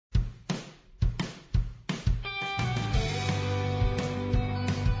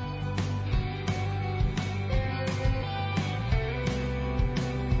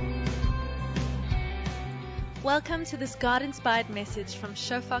Welcome to this God-inspired message from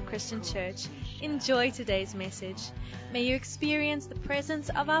Shofar Christian Church. Enjoy today's message. May you experience the presence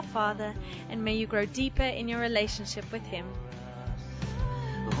of our Father, and may you grow deeper in your relationship with Him.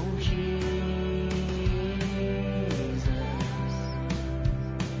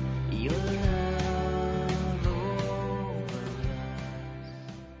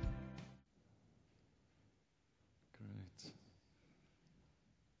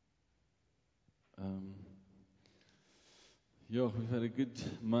 We've had a good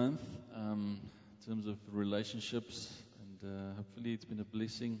month in terms of relationships, and hopefully it's been a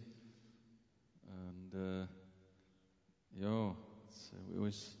blessing. And it's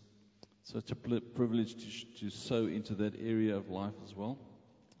always such a privilege to sow into that area of life as well,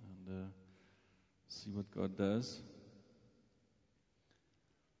 and see what God does.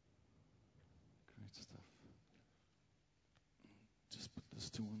 Great stuff. Just put this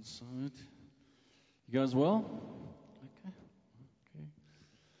to one side. You guys well?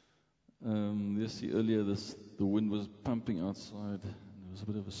 Yesterday earlier, the wind was pumping outside, and there was a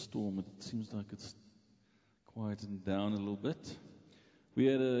bit of a storm. It seems like it's quietened down a little bit. We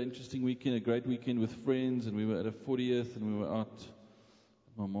had an interesting weekend, a great weekend with friends, and we were at a 40th, and we were out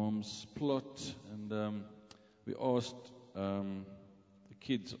at my mom's plot, and we asked the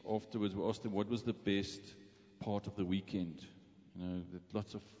kids afterwards, we asked them what was the best part of the weekend. You know,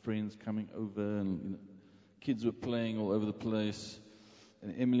 lots of friends coming over, and kids were playing all over the place.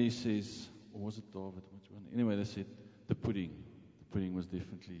 And Emily says, or was it David? Which one? Anyway, they said the pudding. The pudding was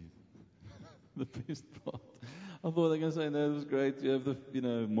definitely the best part. I thought they were going to say, no, it was great. You have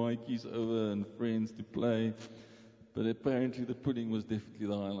the, Mikey's over and friends to play. But apparently the pudding was definitely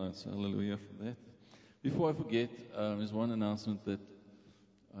the highlight. So hallelujah for that. Before I forget, there's one announcement that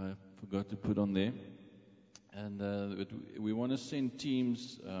I forgot to put on there. And we want to send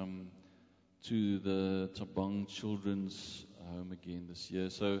teams to the Tabang Children's Home again this year.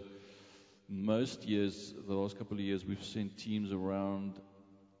 So most years, the last couple of years, we've sent teams around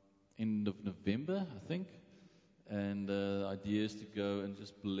end of November, I think. And the idea is to go and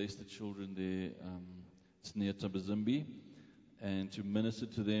just bless the children there. It's near Tabazimbi, and to minister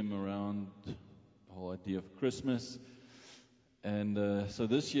to them around the whole idea of Christmas. And so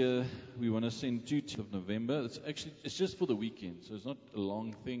this year we want to send 2 of November. It's just for the weekend, so it's not a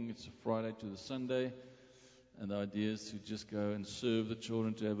long thing. It's a Friday to the Sunday, and the idea is to just go and serve the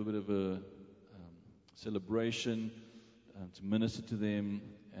children, to have a bit of a celebration, to minister to them,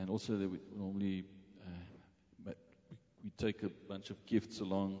 and also that we normally we take a bunch of gifts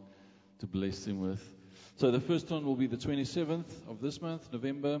along to bless them with. So the first one will be the 27th of this month,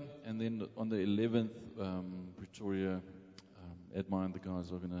 November, and then on the 11th, Pretoria. Admire and the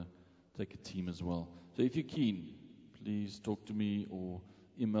guys are going to take a team as well. So if you're keen, please talk to me or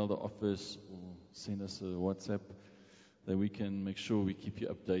email the office or send us a WhatsApp that we can make sure we keep you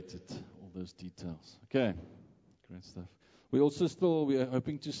updated, all those details. Okay, great stuff. We are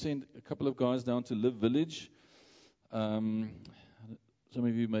hoping to send a couple of guys down to Live Village. Some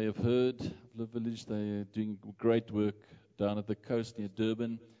of you may have heard of Live Village. They are doing great work down at the coast near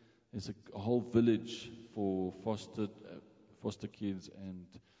Durban. There's a whole village for foster kids and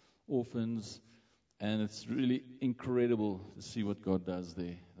orphans, and it's really incredible to see what God does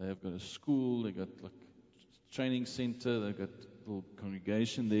there. They have got a school, they've got like a training center, they've got a little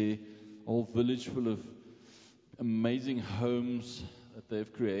congregation there, a whole village full of amazing homes that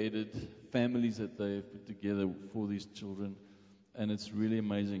they've created, families that they've put together for these children, and it's really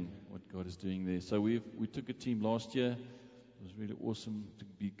amazing what God is doing there. So we took a team last year. It was really awesome to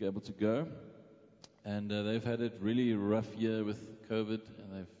be able to go. And they've had a really rough year with COVID,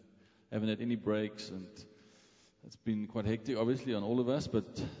 and they haven't had any breaks, and it's been quite hectic, obviously, on all of us,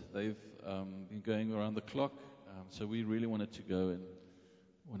 but they've been going around the clock. So we really wanted to go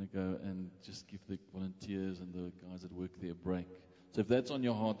and just give the volunteers and the guys that work there a break. So if that's on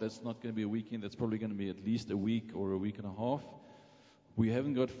your heart, that's not going to be a weekend. That's probably going to be at least a week or a week and a half. We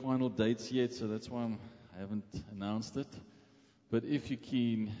haven't got final dates yet, so that's why I haven't announced it. But if you're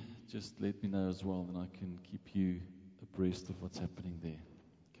keen, just let me know as well, then I can keep you abreast of what's happening there.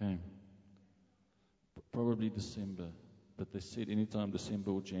 Okay. Probably December, but they said anytime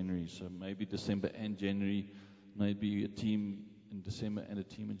December or January, so maybe December and January, maybe a team in December and a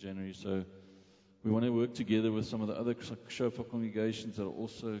team in January. So we want to work together with some of the other Shofar congregations that are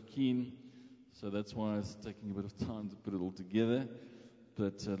also keen. So that's why it's taking a bit of time to put it all together.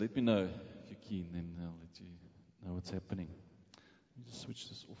 But let me know if you're keen, then I'll let you know what's happening. Let me just switch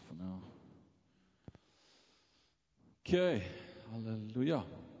this off for now. Okay, hallelujah.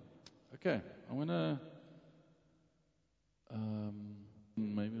 Okay, I'm going to,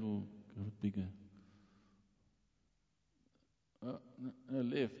 maybe it'll go a bit bigger. No,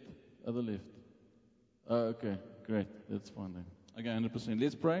 left. Other left. Oh, okay. Great. That's fine then. Okay, 100%.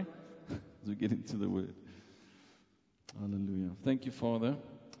 Let's pray as we get into the word. Hallelujah. Thank you, Father.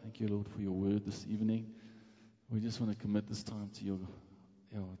 Thank you, Lord, for your word this evening. We just want to commit this time to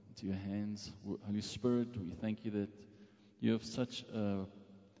your hands. Holy Spirit, we thank you that you have such an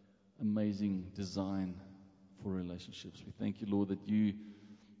amazing design for relationships. We thank you, Lord, that you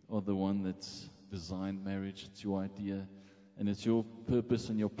are the one that's designed marriage. It's your idea, and it's your purpose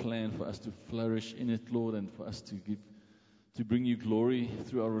and your plan for us to flourish in it, Lord, and for us to bring you glory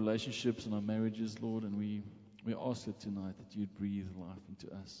through our relationships and our marriages, Lord. And we ask that tonight that you'd breathe life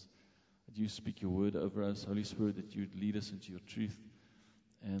into us, that you speak your word over us, Holy Spirit, that you'd lead us into your truth.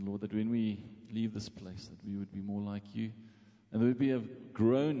 And Lord, that when we leave this place, that we would be more like you, and that we have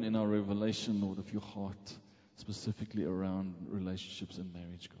grown in our revelation, Lord, of your heart, specifically around relationships and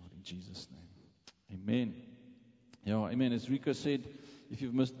marriage, God, in Jesus' name. Amen. Yeah, amen. As Rico said, if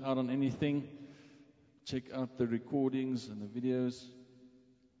you've missed out on anything, check out the recordings and the videos.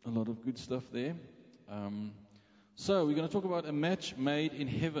 A lot of good stuff there. So we're going to talk about a match made in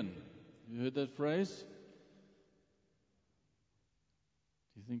heaven. You heard that phrase?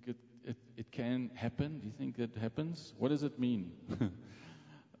 Do you think it can happen? Do you think that happens? What does it mean?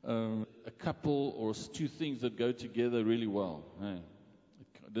 A couple or two things that go together really well. Hey,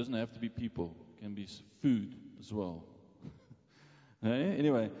 it doesn't have to be people. It can be food as well. Hey?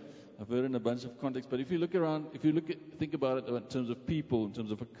 Anyway, I've heard in a bunch of contexts. But if you look around, think about it in terms of people, in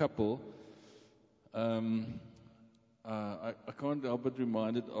terms of a couple, I can't help but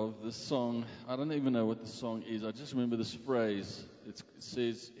reminded of this song. I don't even know what the song is. I just remember this phrase. It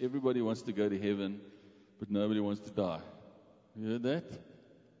says, everybody wants to go to heaven, but nobody wants to die. You heard that?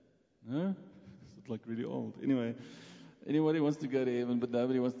 No? It's like really old. Anyway, anybody wants to go to heaven, but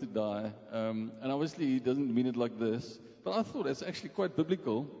nobody wants to die. And obviously he doesn't mean it like this. But I thought that's actually quite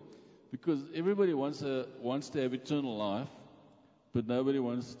biblical, because everybody wants to have eternal life, but nobody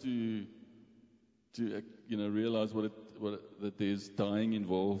wants to realize that there's dying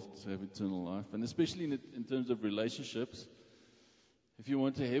involved to have eternal life. And especially in terms of relationships, if you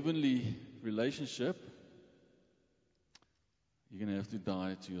want a heavenly relationship, you're going to have to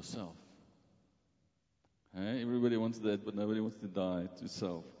die to yourself. Hey? Everybody wants that, but nobody wants to die to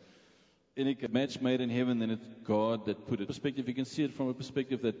self. Any match made in heaven, then it's God that put it. Perspective, you can see it from a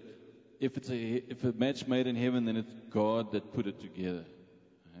perspective that if a match made in heaven, then it's God that put it together.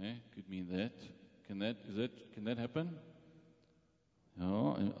 Hey? Could mean that. Can that happen?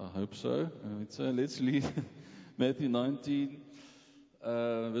 Oh, I hope so. So let's read Matthew 19,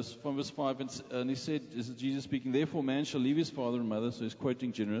 from verse 5. And he said, this is Jesus speaking, therefore man shall leave his father and mother. So he's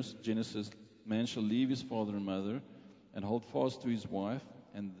quoting Genesis. Man shall leave his father and mother and hold fast to his wife,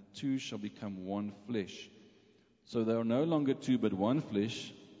 and the two shall become one flesh. So they are no longer two, but one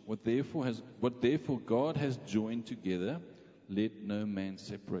flesh. What therefore God has joined together, let no man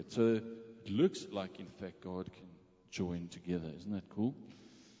separate. So it looks like, in fact, God can join together. Isn't that cool?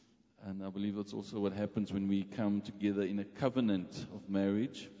 And I believe that's also what happens when we come together in a covenant of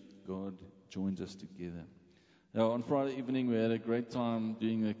marriage. God joins us together. Now, on Friday evening, we had a great time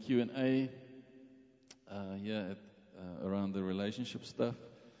doing a Q&A around the relationship stuff.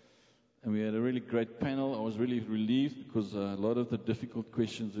 And we had a really great panel. I was really relieved because a lot of the difficult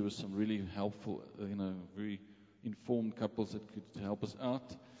questions, there were some really helpful, very informed couples that could help us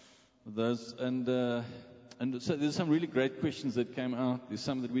out. Those and so there's some really great questions that came out. There's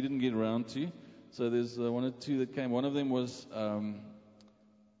some that we didn't get around to. So there's one or two that came. One of them was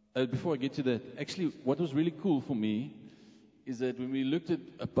before I get to that, actually, what was really cool for me is that when we looked at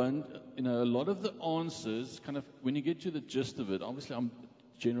a lot of the answers, kind of when you get to the gist of it, obviously I'm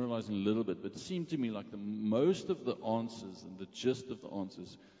generalizing a little bit, but it seemed to me like most of the answers and the gist of the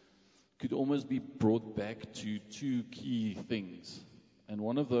answers could almost be brought back to two key things. And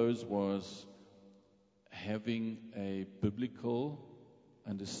one of those was having a biblical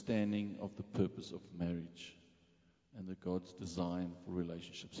understanding of the purpose of marriage and the God's design for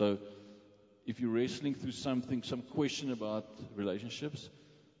relationships. So if you're wrestling through some question about relationships,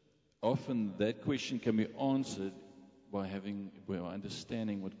 often that question can be answered by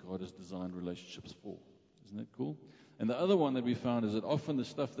understanding what God has designed relationships for. Isn't that cool? And the other one that we found is that often the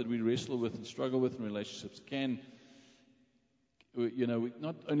stuff that we wrestle with and struggle with in relationships can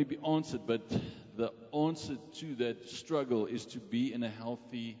not only be answered, but the answer to that struggle is to be in a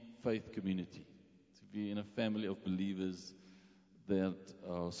healthy faith community, to be in a family of believers that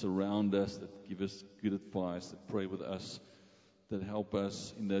surround us, that give us good advice, that pray with us, that help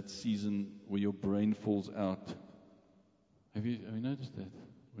us in that season where your brain falls out. Have you noticed that?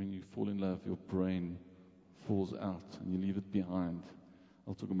 When you fall in love, your brain falls out and you leave it behind.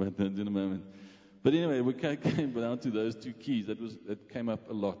 I'll talk about that in a moment. But anyway, we came down to those two keys. That came up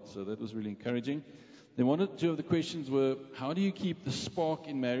a lot, so that was really encouraging. Then two of the questions were, how do you keep the spark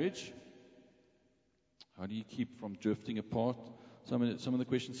in marriage? How do you keep from drifting apart? Some of the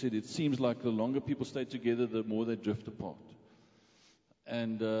questions said it seems like the longer people stay together, the more they drift apart.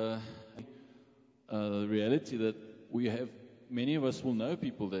 And the reality that many of us will know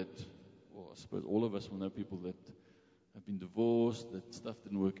people that, or I suppose all of us will know people that have been divorced, that stuff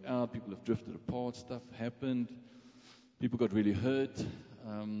didn't work out, people have drifted apart, stuff happened, people got really hurt.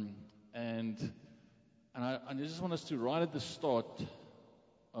 And I just want us to, right at the start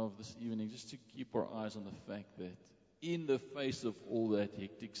of this evening, just to keep our eyes on the fact that in the face of all that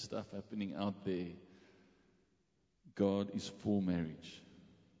hectic stuff happening out there, God is for marriage.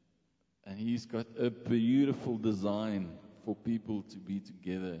 And He's got a beautiful design for people to be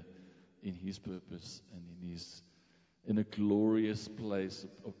together in His purpose and in a glorious place,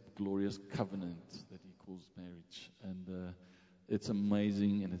 a glorious covenant that He calls marriage. And it's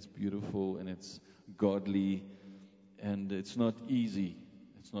amazing, and it's beautiful, and it's godly, and it's not easy,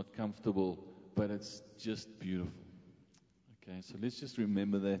 it's not comfortable, but it's just beautiful. Okay, so let's just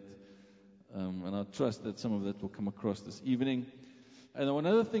remember that, and I trust that some of that will come across this evening. And one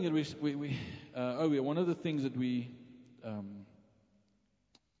other thing that one of the things that we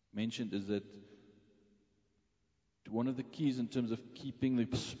mentioned is that one of the keys in terms of keeping the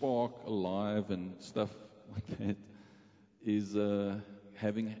spark alive and stuff like that is let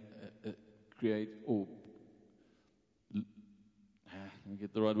me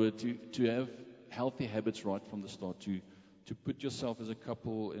get the right word, to have healthy habits right from the start, to put yourself as a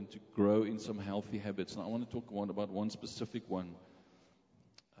couple and to grow in some healthy habits. And I want to talk about one specific one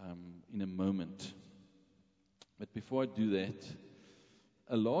in a moment. But before I do that,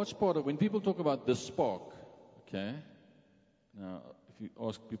 a large part of when people talk about the spark, okay, now if you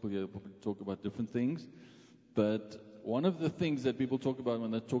ask people here, they'll probably talk about different things, but one of the things that people talk about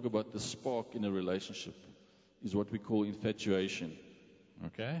when they talk about the spark in a relationship is what we call infatuation.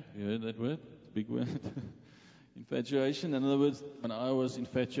 Okay, you heard that word? It's a big word. Infatuation. In other words, when I was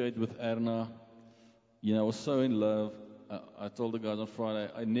infatuated with Erna, I was so in love. I told the guys on Friday,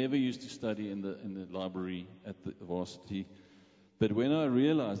 I never used to study in the library at the varsity. But when I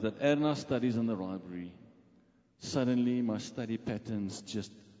realized that Erna studies in the library, suddenly my study patterns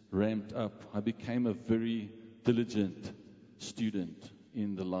just ramped up. I became a very diligent student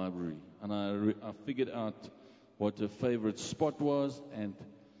in the library. And I figured out what her favorite spot was, and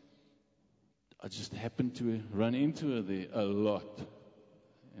I just happened to run into her there a lot.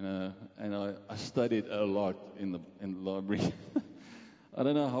 And I studied a lot in the library. I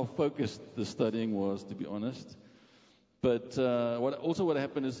don't know how focused the studying was, to be honest. But what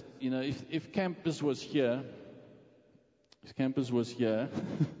happened is, if campus was here,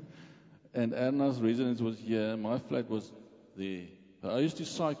 and Anna's residence was here, my flat was there. I used to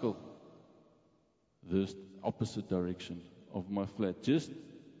cycle the opposite direction of my flat. Just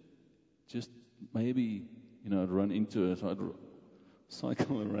maybe, I'd run into her, so I'd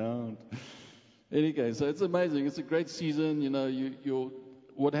cycle around. Anyway, so it's amazing. It's a great season.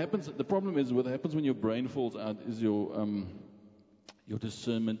 What happens? The problem is what happens when your brain falls out is your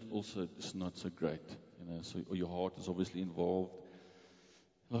discernment also is not so great. So your heart is obviously involved.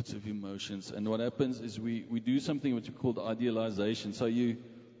 Lots of emotions. And what happens is we do something which we call idealization. So you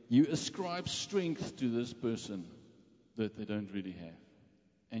ascribe strength to this person that they don't really have.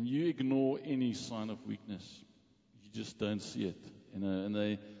 And you ignore any sign of weakness. You just don't see it.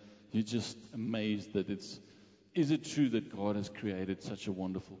 You're just amazed that is it true that God has created such a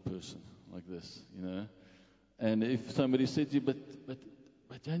wonderful person like this, And if somebody said to you, but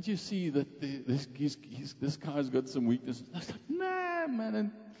don't you see that this guy's got some weaknesses? I was like, nah, man,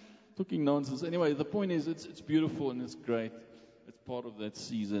 and talking nonsense. Anyway, the point is, it's beautiful and it's great. It's part of that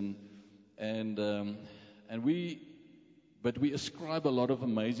season, but we ascribe a lot of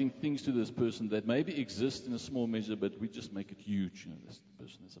amazing things to this person that maybe exist in a small measure, but we just make it huge. This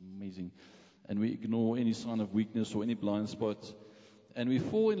person is amazing, and we ignore any sign of weakness or any blind spots, and we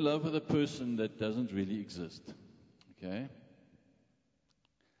fall in love with a person that doesn't really exist. Okay.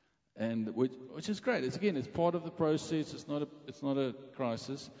 And which is great. It's part of the process. It's not a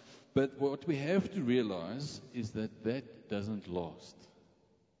crisis. But what we have to realize is that doesn't last.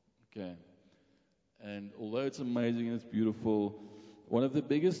 Okay. And although it's amazing and it's beautiful, one of the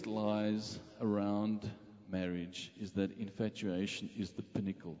biggest lies around marriage is that infatuation is the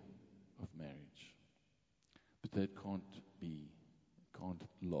pinnacle of marriage. But that can't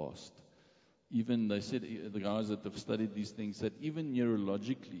last. Even they said, the guys that have studied these things, that even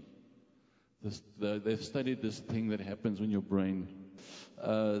neurologically, They've studied this thing that happens when your brain.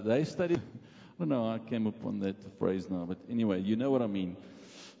 They studied. I don't know. I came upon that phrase now, but anyway, you know what I mean.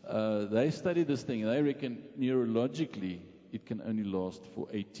 They studied this thing. They reckon neurologically it can only last for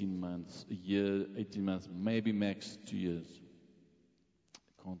 18 months, a year, 18 months, maybe max 2 years.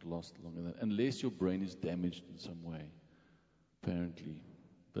 It can't last longer than that, unless your brain is damaged in some way, apparently.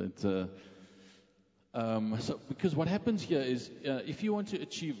 But so because what happens here is, if you want to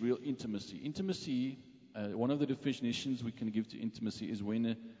achieve real intimacy, one of the definitions we can give to intimacy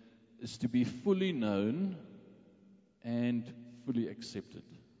is to be fully known and fully accepted.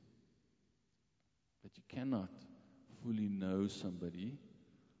 But you cannot fully know somebody.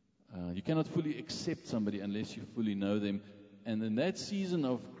 You cannot fully accept somebody unless you fully know them. And in that season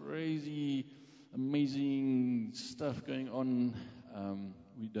of crazy, amazing stuff going on,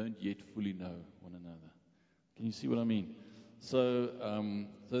 we don't yet fully know one another. Can you see what I mean? So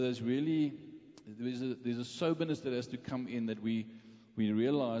there's a soberness that has to come in, that we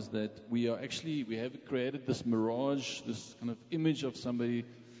realize that we have created this mirage, this kind of image of somebody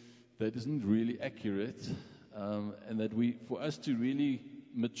that isn't really accurate, and that for us to really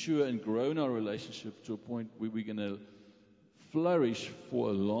mature and grow in our relationship to a point where we're going to flourish for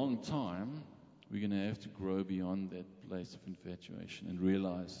a long time, we're going to have to grow beyond that place of infatuation and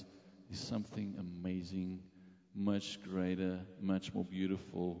realize there's something amazing, much greater, much more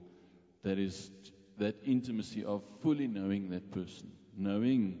beautiful, that is that intimacy of fully knowing that person,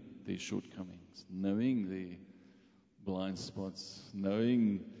 knowing their shortcomings, knowing their blind spots,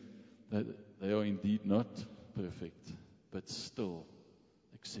 knowing that they are indeed not perfect, but still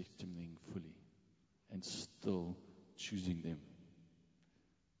accepting them fully and still choosing them.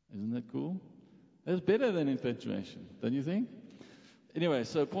 Isn't that cool? That's better than infatuation, don't you think? Anyway,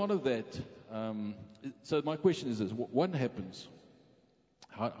 so part of that, so my question is this: what happens?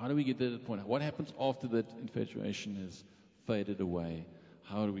 How do we get to that point? What happens after that infatuation has faded away?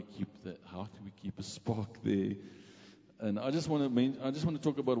 How do we keep a spark there? And I just want to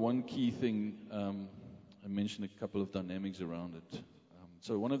talk about one key thing. I mentioned a couple of dynamics around it.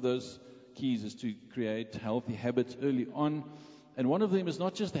 So one of those keys is to create healthy habits early on. And one of them is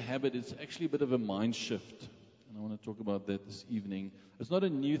not just a habit, it's actually a bit of a mind shift. And I want to talk about that this evening. It's not a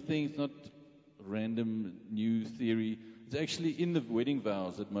new thing, it's not a random new theory. It's actually in the wedding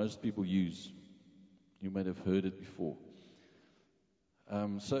vows that most people use. You might have heard it before.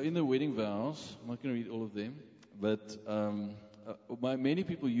 So in the wedding vows, I'm not going to read all of them, but many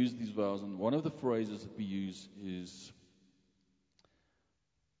people use these vows, and one of the phrases that we use is,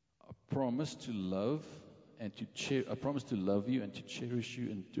 I promise to love you and to cherish you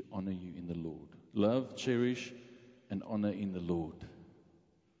and to honor you in the Lord. Love, cherish, and honor in the Lord.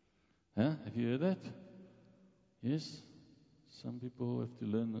 Huh? Have you heard that? Yes? Some people have to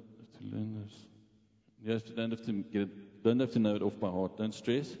learn this. You don't have to know it off by heart. Don't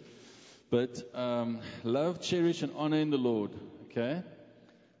stress. But love, cherish, and honor in the Lord. Okay?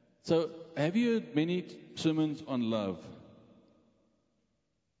 So, have you heard many sermons on love?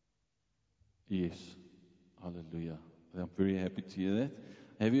 Yes. Hallelujah. I'm very happy to hear that.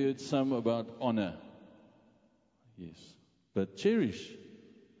 Have you heard some about honor? Yes. But cherish?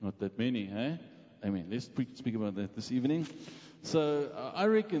 Not that many, eh? Amen. Let's speak about that this evening. So I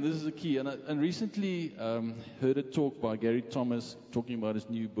reckon this is the key. And recently heard a talk by Gary Thomas talking about his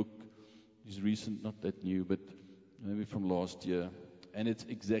new book. His recent, not that new, but maybe from last year. And it's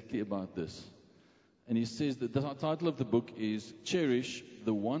exactly about this. And he says that the title of the book is Cherish,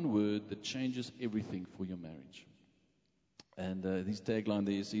 the one word that changes everything for your marriage. And his tagline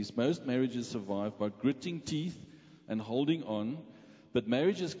there is, most marriages survive by gritting teeth and holding on, but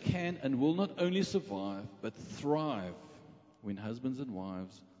marriages can and will not only survive, but thrive when husbands and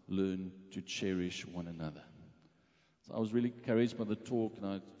wives learn to cherish one another. So I was really encouraged by the talk, and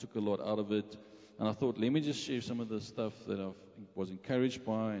I took a lot out of it. And I thought, let me just share some of the stuff that I was encouraged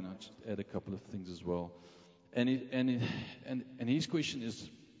by, and I'll just add a couple of things as well. And his question is,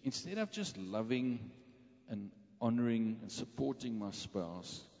 instead of just loving and honoring and supporting my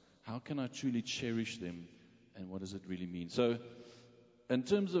spouse, how can I truly cherish them, and what does it really mean? So, in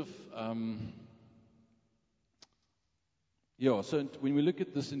terms of, so when we look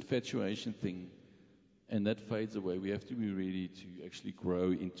at this infatuation thing, and that fades away, we have to be ready to actually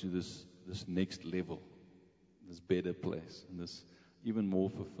grow into this next level, this better place, and this even more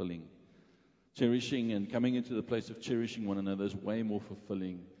fulfilling. Cherishing and coming into the place of cherishing one another is way more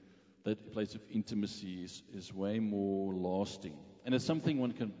fulfilling. That place of intimacy is way more lasting. And it's something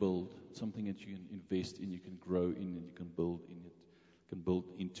one can build, something that you can invest in, you can grow in, and you can build in it, build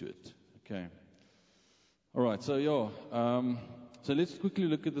into it. Okay. All right, so let's quickly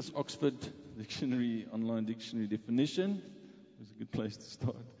look at this Oxford Dictionary, online dictionary definition. It's a good place to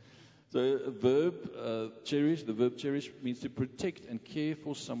start. So a verb, cherish, the verb cherish means to protect and care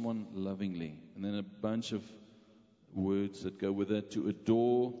for someone lovingly. And then a bunch of words that go with that. To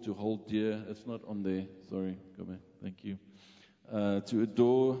adore, to hold dear. That's not on there. Sorry, go back. Thank you. To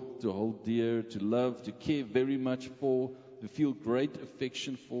adore, to hold dear, to love, to care very much for, to feel great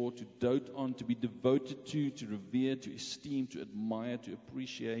affection for, to dote on, to be devoted to revere, to esteem, to admire, to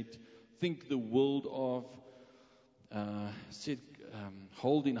appreciate, think the world of,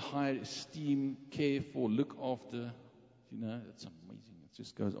 hold in higher esteem, care for, look after. It's amazing. It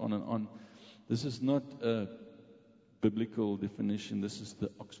just goes on and on. This is not a biblical definition. This is the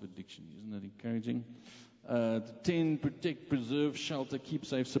Oxford Dictionary. Isn't that encouraging? To tend, protect, preserve, shelter, keep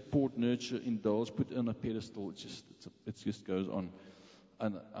safe, support, nurture, indulge, put on a pedestal. It just goes on.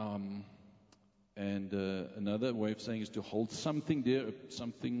 And another way of saying is to hold something dear,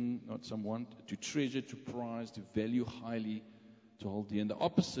 something, not someone, to treasure, to prize, to value highly, to hold dear. And the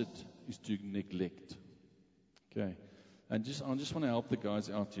opposite is to neglect. Okay. And I just want to help the guys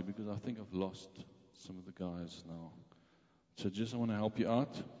out here because I think I've lost some of the guys now. So I want to help you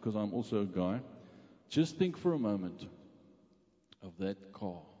out because I'm also a guy. Just think for a moment of that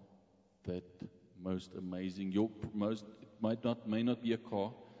car, that most amazing, it may not be a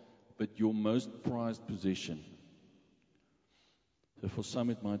car, but your most prized possession. So for some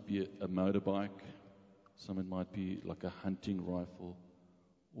it might be a motorbike, some it might be like a hunting rifle,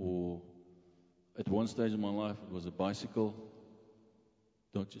 or at one stage in my life it was a bicycle,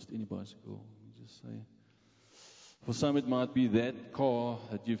 not just any bicycle, let me just say. For some it might be that car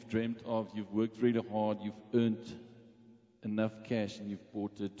that you've dreamt of, you've worked really hard, you've earned enough cash and you've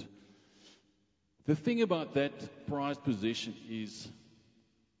bought it. The thing about that prized possession is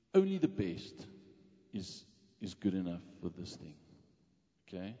only the best is good enough for this thing.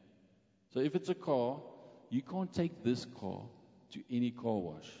 Okay? So if it's a car, you can't take this car to any car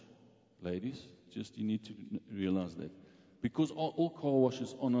wash. Ladies, just you need to realize that. Because all car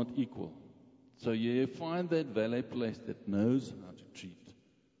washes are not equal. So you find that valet place that knows how to treat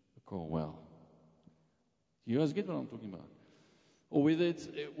the car well. You guys get what I'm talking about? Or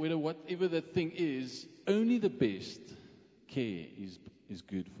whatever that thing is, only the best care is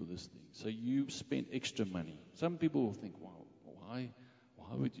good for this thing. So you spend extra money. Some people will think, wow, why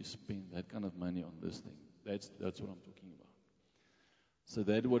would you spend that kind of money on this thing? That's what I'm talking about. So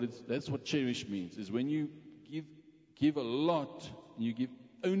that's what cherish means, is when you give a lot, and you give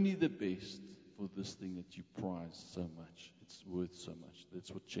only the best for this thing that you prize so much. It's worth so much.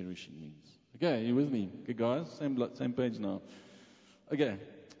 That's what cherishing means. Okay, you with me? Okay, guys? Same page now. Okay.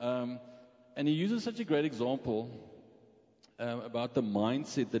 And he uses such a great example about the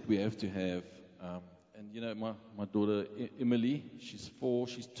mindset that we have to have. And my daughter Emily, she's 4.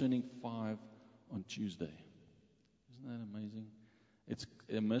 She's turning 5 on Tuesday. Isn't that amazing?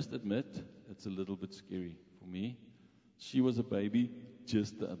 I must admit, it's a little bit scary for me. She was a baby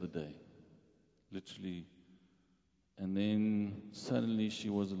just the other day. Literally. And then suddenly she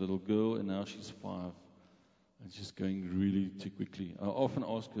was a little girl, and now she's 5. And she's going really too quickly. I often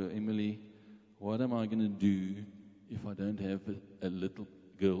ask her, Emily, what am I going to do if I don't have a little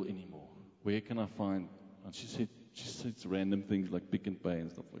girl anymore? Where can I find? And she says random things like Pick and Pay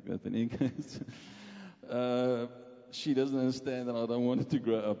and stuff like that. In any case, she doesn't understand that I don't want her to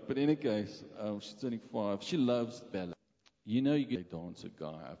grow up. But in any case, she's turning 5. She loves ballet. You get a dancer guy.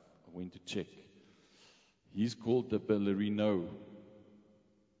 I went to check. He's called the ballerino.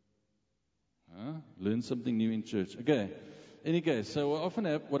 Learn something new in church. Okay. Any case, so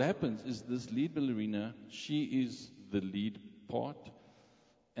what happens is this lead ballerina, she is the lead part.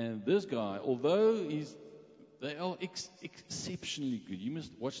 And this guy, although they are exceptionally good. You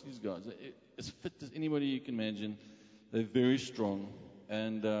must watch these guys. They're as fit as anybody you can imagine. They're very strong.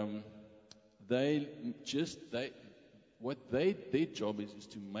 And their job is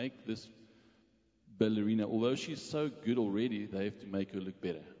to make this ballerina, although she's so good already, they have to make her look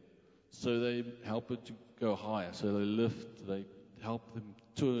better. So they help her to go higher. So they lift, they help them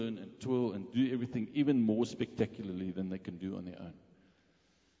turn and twirl and do everything even more spectacularly than they can do on their own.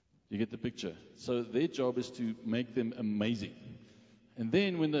 You get the picture? So their job is to make them amazing. And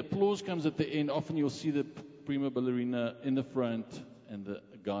then when the applause comes at the end, often you'll see the prima ballerina in the front, and the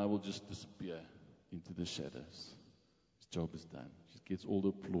guy will just disappear into the shadows. His job is done. She gets all the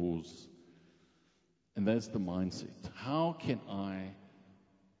applause. And that's the mindset. How can I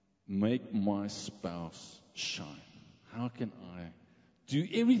make my spouse shine? How can I do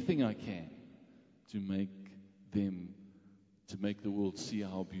everything I can to make the world see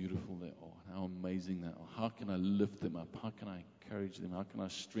how beautiful they are, how amazing they are? How can I lift them up? How can I encourage them? How can I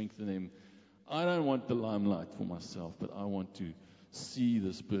strengthen them? I don't want the limelight for myself, but I want to see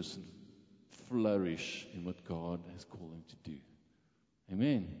this person flourish in what God has called him to do.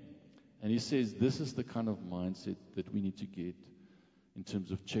 Amen. And he says this is the kind of mindset that we need to get in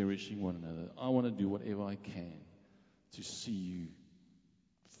terms of cherishing one another. I want to do whatever I can to see you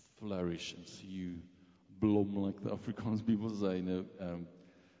flourish and see you blom, like the Afrikaans people say,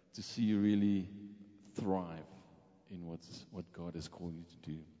 to see you really thrive in what God has called you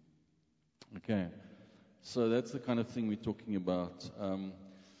to do. Okay, so that's the kind of thing we're talking about.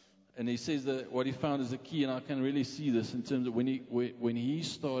 And he says that what he found is the key, and I can really see this in terms of when he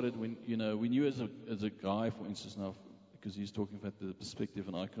started, when you as a guy, for instance, now because he's talking about the perspective,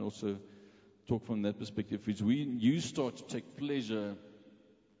 and I can also talk from that perspective, is when you start to take pleasure.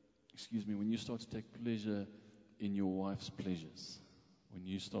 When you start to take pleasure in your wife's pleasures, when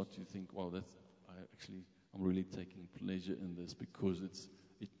you start to think, wow, I'm really taking pleasure in this because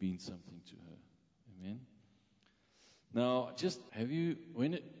it means something to her. Amen. Now,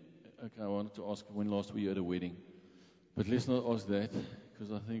 I wanted to ask when last were you at a wedding? But let's not ask that,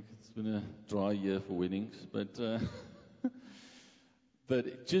 because I think it's been a dry year for weddings. But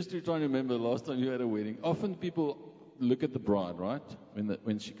but just to try and remember the last time you had a wedding. Often people look at the bride, right?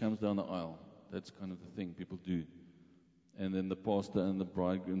 When she comes down the aisle. That's kind of the thing people do. And then the pastor and the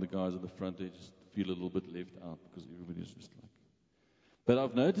bridegroom, the guys at the front, they just feel a little bit left out because everybody's just like. But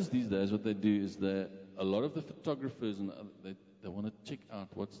I've noticed these days what they do is that a lot of the photographers and they want to check out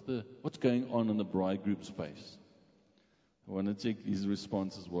what's going on in the bridegroom's face. I want to check his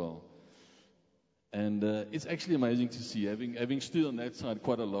response as well. And it's actually amazing to see, having stood on that side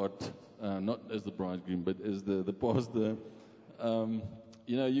quite a lot, not as the bridegroom, but as the pastor.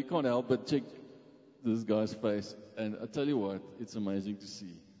 You can't help but check this guy's face. And I tell you what, it's amazing to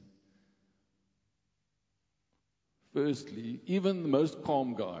see. Firstly, even the most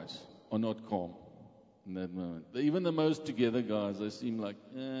calm guys are not calm in that moment. Even the most together guys, they seem like,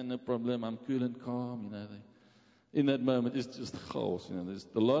 no problem, I'm cool and calm. In that moment, it's just chaos. There's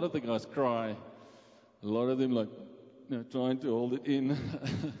a lot of the guys cry. A lot of them trying to hold it in.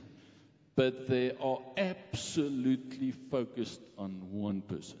 But they are absolutely focused on one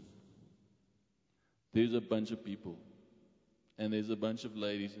person. There's a bunch of people, and there's a bunch of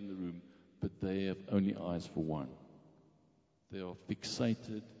ladies in the room, but they have only eyes for one. They are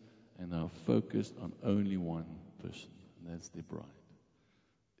fixated and are focused on only one person, and that's their bride.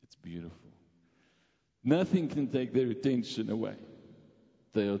 It's beautiful. Nothing can take their attention away.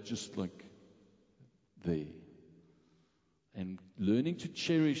 They are just like there. And learning to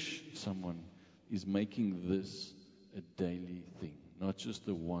cherish someone is making this a daily thing, not just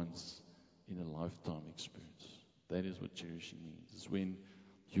a once in a lifetime experience. That is what cherishing means. It's when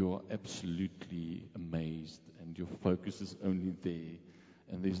you are absolutely amazed and your focus is only there,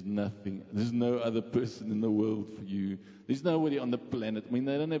 and there's no other person in the world for you. There's nobody on the planet. I mean,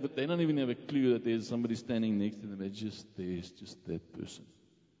 they don't even have a clue that there's somebody standing next to them. There's just that person.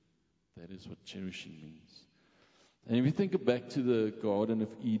 That is what cherishing means. And if you think back to the Garden of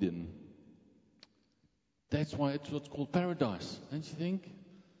Eden, that's why it's what's called paradise, don't you think?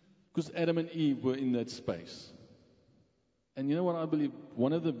 Because Adam and Eve were in that space. And you know what I believe?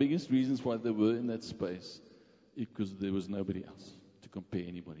 One of the biggest reasons why they were in that space is because there was nobody else to compare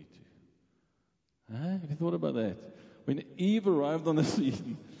anybody to. Have you thought about that? When Eve arrived on the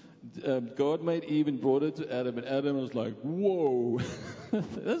scene, God made Eve and brought her to Adam, and Adam was like, whoa,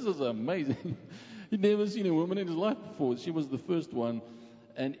 this is amazing. He'd never seen a woman in his life before. She was the first one.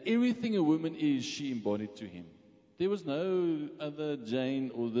 And everything a woman is, she embodied to him. There was no other Jane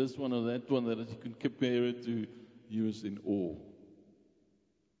or this one or that one that you could compare it to. He was in awe.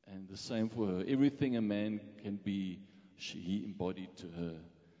 And the same for her. Everything a man can be, he embodied to her.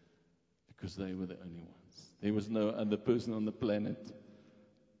 Because they were the only ones. There was no other person on the planet.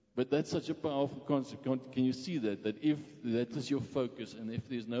 But that's such a powerful concept. Can you see that? That if that is your focus, and if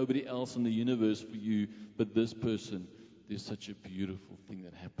there's nobody else in the universe for you but this person, there's such a beautiful thing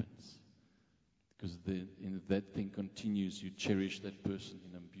that happens. Because that thing continues. You cherish that person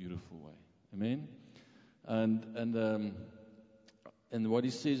in a beautiful way. Amen? And what he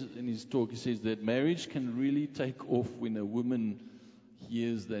says in his talk, he says that marriage can really take off when a woman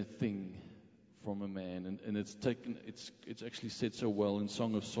hears that thing from a man, and it's actually said so well in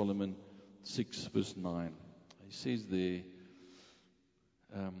Song of Solomon 6 verse 9. He says there,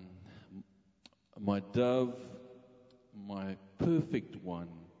 my dove, my perfect one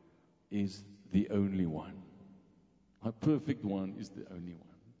is the only one. My perfect one is the only one.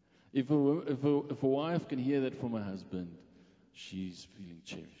 If a wife can hear that from her husband, she's feeling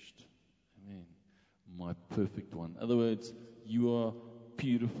cherished. Amen. My perfect one. In other words, you are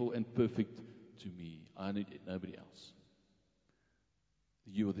beautiful and perfect to me. I need nobody else.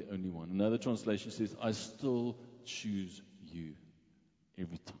 You are the only one. Another translation says, I still choose you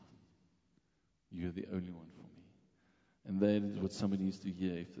every time. You're the only one for me. And that is what somebody needs to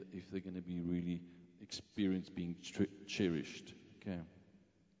hear if they're going to be really experience being cherished. Okay.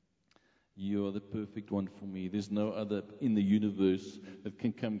 You are the perfect one for me. There's no other in the universe that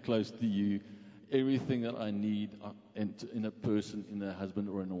can come close to you. Everything that I need in a person, in a husband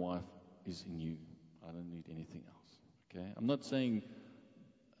or in a wife, is in you. I don't need anything else. Okay. I'm not saying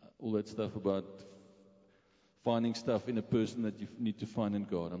all that stuff about finding stuff in a person that you need to find in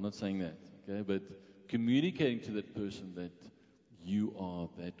God. I'm not saying that. Okay. But communicating to that person that you are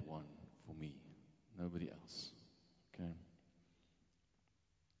that one for me, nobody else. Okay.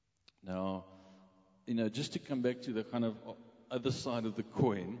 Now, just to come back to the kind of other side of the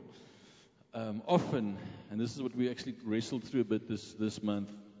coin, often, and this is what we actually wrestled through a bit this month,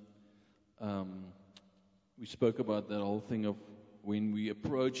 we spoke about that whole thing of when we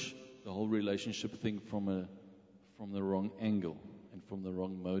approach the whole relationship thing from the wrong angle and from the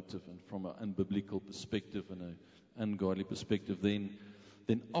wrong motive and from an unbiblical perspective and an ungodly perspective, then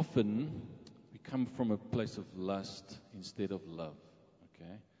often we come from a place of lust instead of love.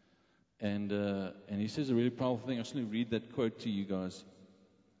 Okay. And he says a really powerful thing. I'll actually read that quote to you guys.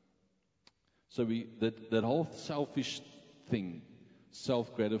 So that whole selfish thing,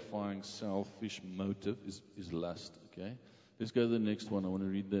 self-gratifying, selfish motive is lust. Okay, let's go to the next one. I want to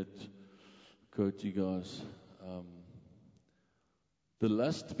read that quote to you guys. The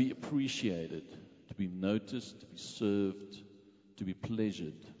lust to be appreciated, to be noticed, to be served, to be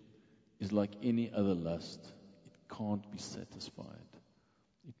pleasured, is like any other lust. It can't be satisfied.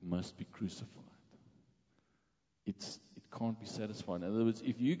 It must be crucified. It can't be satisfied. In other words,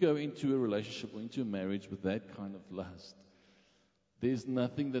 if you go into a relationship or into a marriage with that kind of lust, there's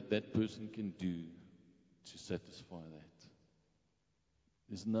nothing that person can do to satisfy that.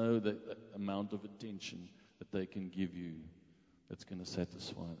 There's no amount of attention that they can give you that's going to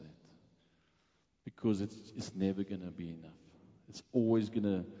satisfy that. Because it's never going to be enough. It's always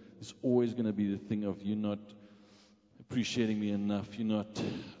going to be the thing of you not appreciating me enough. You're not,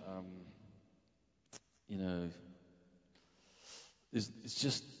 it's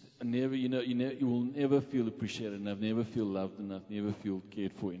just never, you will never feel appreciated enough, never feel loved enough, never feel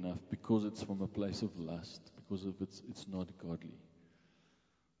cared for enough, because it's from a place of lust, because of it's not godly.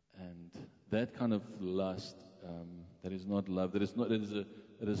 And that kind of lust, that is not love, that is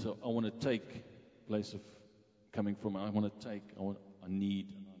I want to take place of coming from, I need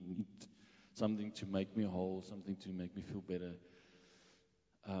something to make me whole, something to make me feel better.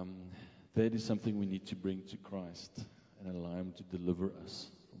 That is something we need to bring to Christ and allow Him to deliver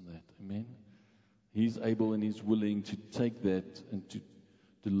us from that. Amen? He's able and He's willing to take that and to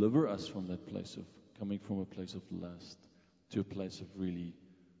deliver us from that place of coming from a place of lust to a place of really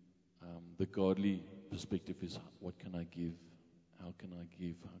the godly perspective is, what can I give? How can I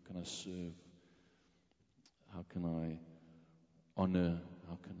give? How can I serve? How can I honor?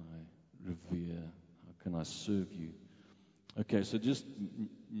 How can I revere? How can I serve you? Okay, so just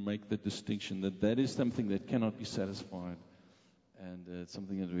make the distinction that is something that cannot be satisfied, and it's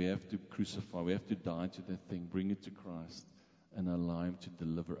something that we have to crucify. We have to die to that thing, bring it to Christ, and allow Him to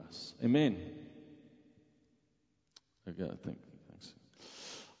deliver us. Amen. Okay, thanks.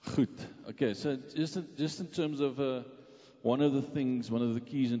 Good. Okay, so just in terms of one of the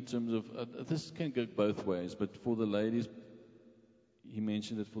keys in terms of this can go both ways, but for the ladies. He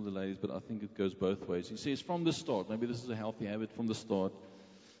mentioned it for the ladies, but I think it goes both ways. He says from the start, maybe this is a healthy habit from the start,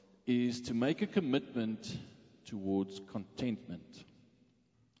 is to make a commitment towards contentment.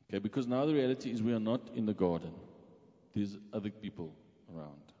 Okay, because now the reality is we are not in the garden. There's other people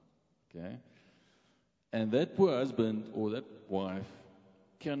around. Okay? And that poor husband or that wife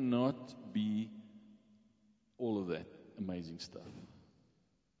cannot be all of that amazing stuff.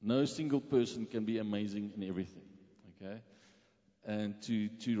 No single person can be amazing in everything. Okay? And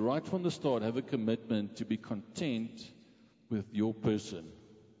to right from the start have a commitment to be content with your person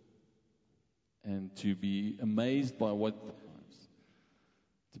and to be amazed by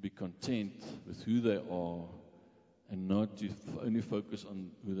to be content with who they are and not to only focus on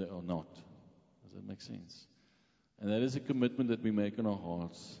who they are not. Does that make sense? And that is a commitment that we make in our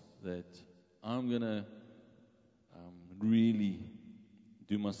hearts, that I'm going to really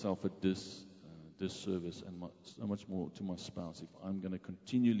do myself a disservice and so much more to my spouse if I'm going to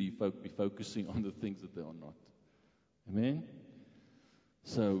continually be focusing on the things that they are not. Amen?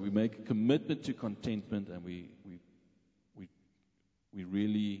 So we make a commitment to contentment, and we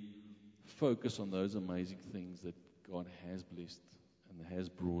really focus on those amazing things that God has blessed and has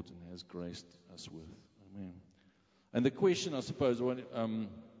brought and has graced us with. Amen. And the question, I suppose,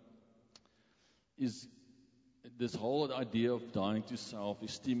 is this whole idea of dying to self,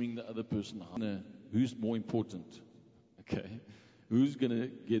 esteeming the other person. Who's more important? Okay, who's going to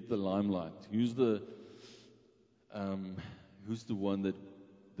get the limelight? Who's the one that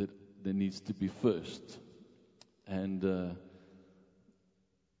needs to be first? And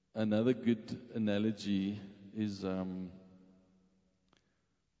another good analogy is the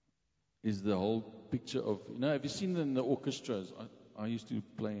whole picture of, have you seen in the orchestras? I used to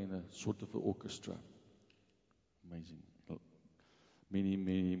play in a sort of an orchestra. Amazing. Many,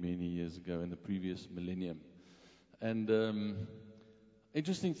 many, many years ago in the previous millennium. And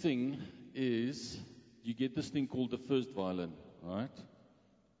interesting thing is you get this thing called the first violin, right?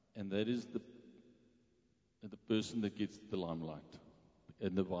 And that is the person that gets the limelight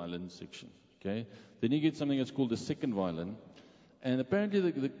in the violin section. Okay? Then you get something that's called the second violin. And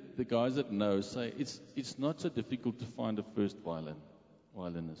apparently the guys that know say it's not so difficult to find a first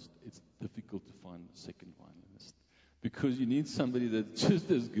violinist. It's difficult to find a second violinist. Because you need somebody that's just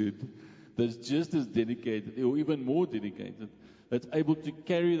as good, that's just as dedicated, or even more dedicated, that's able to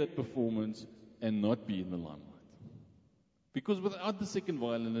carry that performance and not be in the limelight. Because without the second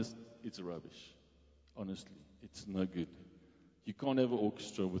violinist, it's rubbish. Honestly, it's no good. You can't have an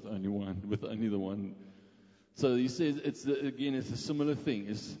orchestra with only the one. So he says it's a similar thing.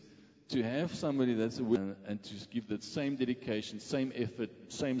 Is to have somebody that's aware and to give that same dedication, same effort,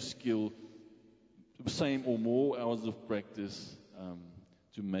 same skill, same or more hours of practice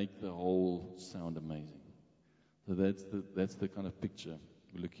to make the whole sound amazing. So that's the kind of picture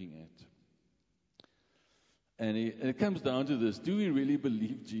we're looking at. And it comes down to this: do we really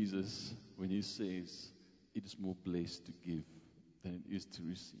believe Jesus when he says it is more blessed to give than it is to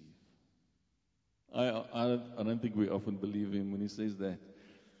receive? I don't think we often believe him when he says that.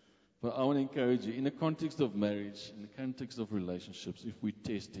 But I want to encourage you, in the context of marriage, in the context of relationships, if we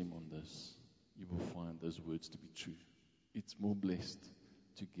test him on this, you will find those words to be true. It's more blessed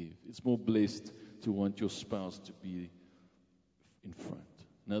to give. It's more blessed to want your spouse to be in front.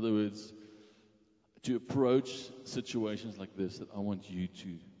 In other words, to approach situations like this, that I want you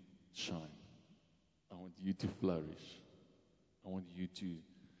to shine. I want you to flourish. I want you to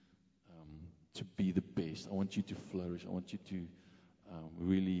be the best. I want you to flourish. I want you to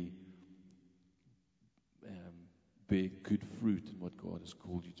really bear good fruit in what God has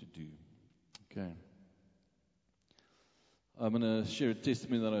called you to do. Okay. I'm going to share a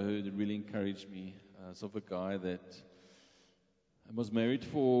testimony that I heard that really encouraged me. It's of a guy that was married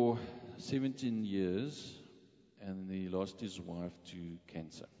for 17 years, and he lost his wife to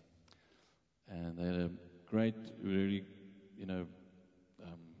cancer. And they had a great, really, it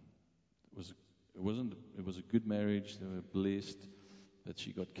was a good marriage. They were blessed, but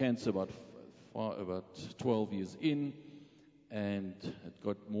she got cancer about 12 years in, and it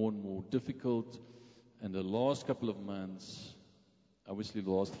got more and more difficult. And the last couple of months, obviously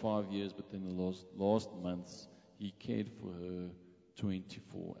the last 5 years, but then the last months, he cared for her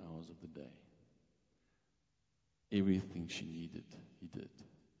 24 hours of the day. Everything she needed, he did.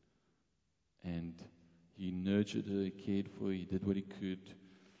 And he nurtured her, he cared for her, he did what he could,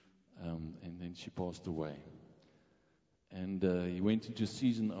 and then she passed away. And he went into a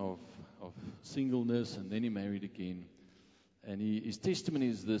season of singleness, and then he married again. And his testimony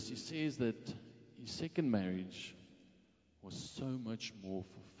is this: he says that his second marriage was so much more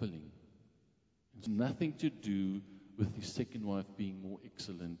fulfilling. It's nothing to do with his second wife being more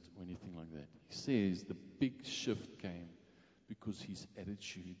excellent or anything like that. He says the big shift came because his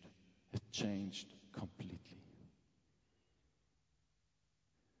attitude had changed completely.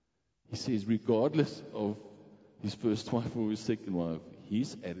 He says regardless of his first wife or his second wife,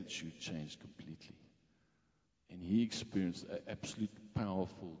 his attitude changed completely. And he experienced an absolute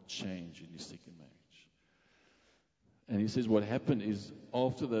powerful change in his second marriage. And he says what happened is,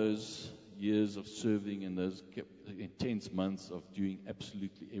 after those years of serving and those intense months of doing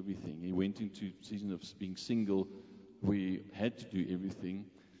absolutely everything, he went into a season of being single where he had to do everything.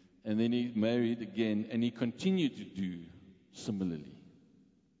 And then he married again, and he continued to do similarly.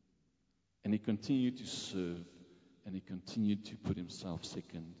 And he continued to serve, and he continued to put himself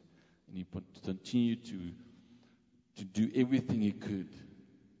second, and he continued to do everything he could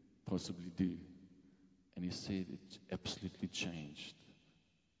possibly do. And he said it absolutely changed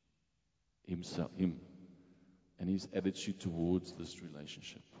him, and his attitude towards this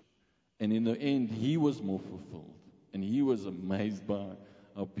relationship. And in the end, he was more fulfilled, and he was amazed by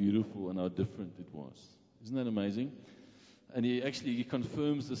how beautiful and how different it was. Isn't that amazing? And he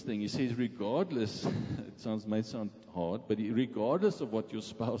confirms this thing. He says, regardless, may sound hard, but regardless of what your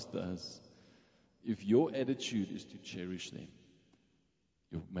spouse does, if your attitude is to cherish them,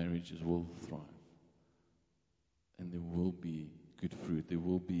 your marriages will thrive. And there will be good fruit.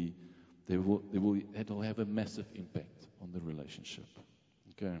 It'll have a massive impact on the relationship.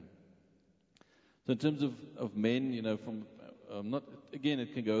 Okay. So in terms of men, from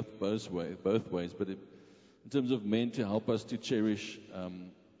it can go both ways, but in terms of men to help us to cherish,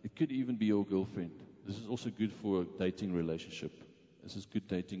 it could even be your girlfriend. This is also good for a dating relationship. This is good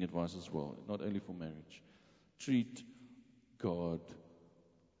dating advice as well, not only for marriage. Treat God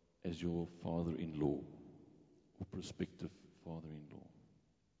as your father-in-law or prospective father-in-law.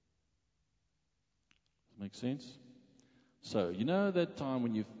 Does that make sense? So, that time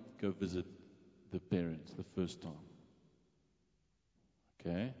when you go visit the parents the first time.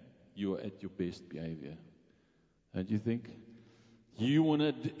 Okay? You are at your best behavior. Don't you think? You want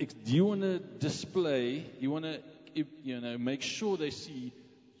to display, you want to, make sure they see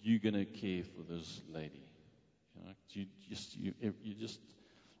you're going to care for this lady.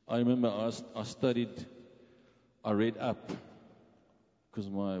 I remember I read up, because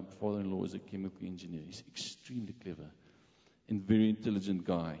my father-in-law is a chemical engineer. He's extremely clever and very intelligent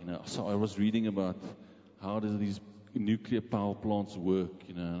guy. So I was reading about how does these nuclear power plants work,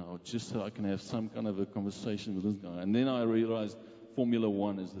 just so I can have some kind of a conversation with this guy. And then I realized Formula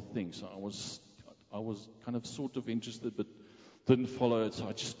One is the thing. So I was kind of sort of interested, but didn't follow it. So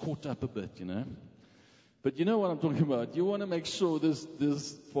I just caught up a bit, But you know what I'm talking about. You want to make sure this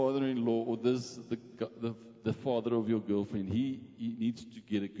father-in-law or the father of your girlfriend, he needs to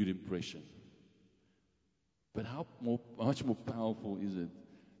get a good impression. But how much more powerful is it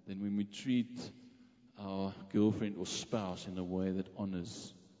than when we treat our girlfriend or spouse in a way that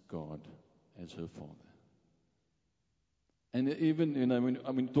honors God as her father? And even,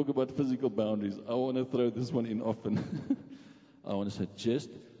 when talk about physical boundaries, I want to throw this one in often. I want to say,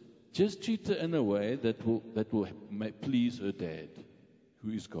 just treat her in a way that will please her dad,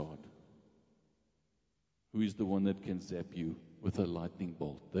 who is God, who is the one that can zap you with a lightning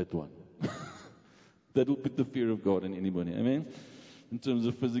bolt. That one. That will put the fear of God in anybody. Amen? In terms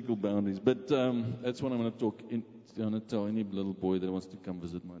of physical boundaries. But that's what I'm going to tell any little boy that wants to come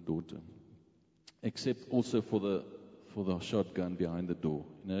visit my daughter. Except also for the shotgun behind the door.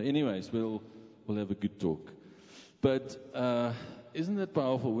 Anyways, we'll have a good talk. But isn't that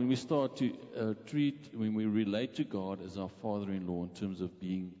powerful when we start to when we relate to God as our father-in-law in terms of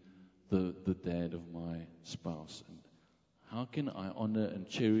being the dad of my spouse? And how can I honor and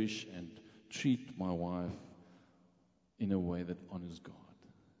cherish and treat my wife in a way that honors God,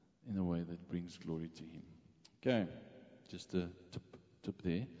 in a way that brings glory to Him? Okay, just a tip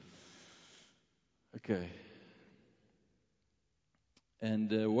there. Okay. And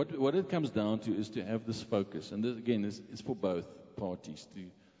what it comes down to is to have this focus, and this, again, is for both parties.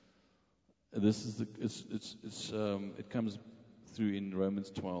 It comes through in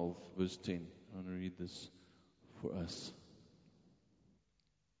Romans 12, verse 10. I want to read this for us.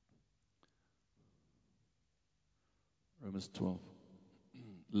 Romans 12.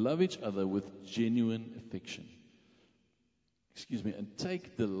 Love each other with genuine affection. And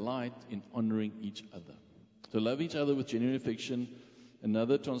take delight in honoring each other. So love each other with genuine affection.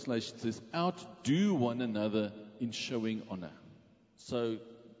 Another translation says, outdo one another in showing honor. So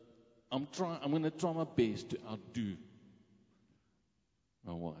I'm going to try my best to outdo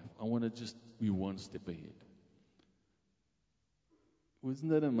my wife. I want to just be one step ahead. Wasn't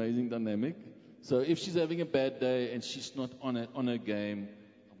that an amazing dynamic? So if she's having a bad day and she's not on her game,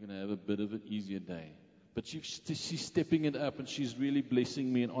 I'm going to have a bit of an easier day. But she's stepping it up and she's really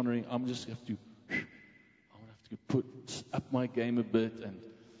blessing me and honoring. I'm just have to put up my game a bit and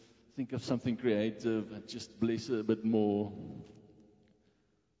think of something creative and just bless her a bit more.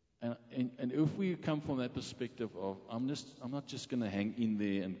 And if we come from that perspective of I'm not just going to hang in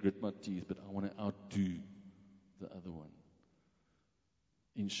there and grit my teeth, but I want to outdo the other one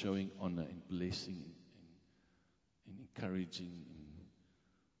in showing honor, in blessing, in encouraging, in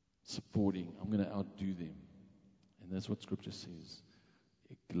supporting. I'm going to outdo them. And that's what Scripture says.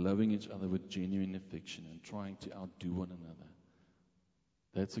 Loving each other with genuine affection and trying to outdo one another.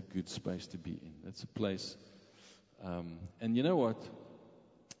 That's a good space to be in. That's a place. And you know what?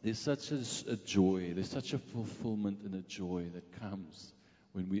 There's such a joy, there's such a fulfillment and a joy that comes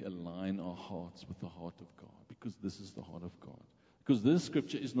when we align our hearts with the heart of God, because this is the heart of God. Because this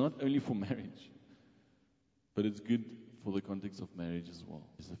scripture is not only for marriage, but it's good for the context of marriage as well.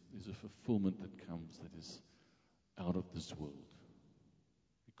 There's a fulfillment that comes that is out of this world,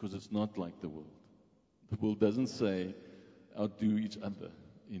 because it's not like the world. The world doesn't say, outdo each other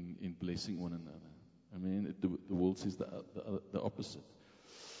in blessing one another. I mean, the world says the opposite.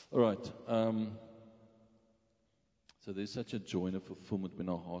 All right. So there's such a joy and a fulfillment when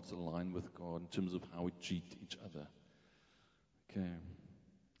our hearts align with God in terms of how we treat each other. Okay.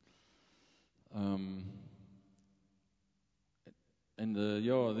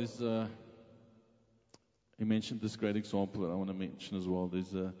 There's he mentioned this great example that I want to mention as well. He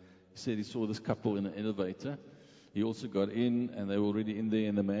said he saw this couple in an elevator. He also got in, and they were already in there,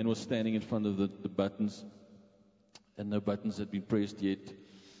 and the man was standing in front of the buttons, and no buttons had been pressed yet.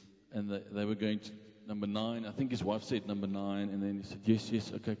 And they were going to number 9. I think his wife said number 9, and then he said,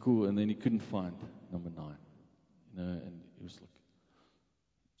 yes, okay, cool. And then he couldn't find number 9, and he was like,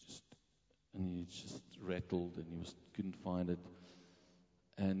 he just rattled, and he couldn't find it.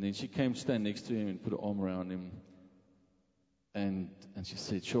 And then she came to stand next to him and put her arm around him, and she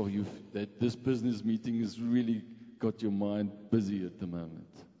said, sure, this business meeting has really got your mind busy at the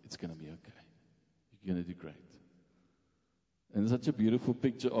moment. It's going to be okay. You're going to do great. And it's such a beautiful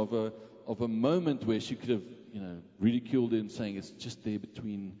picture of a moment where she could have, ridiculed him, saying it's just there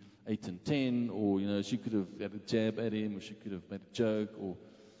between 8 and 10, or, she could have had a jab at him, or she could have made a joke, or,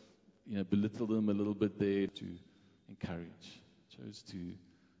 belittled him a little bit there to encourage. Chose to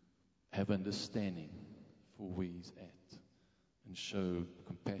have understanding for where he's at and show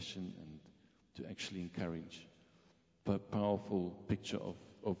compassion and to actually encourage. But powerful picture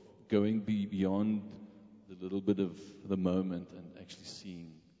of going beyond the little bit of the moment and actually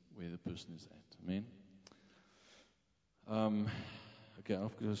seeing where the person is at. Amen. Okay,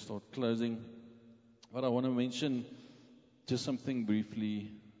 I'm going to start closing. But I want to mention just something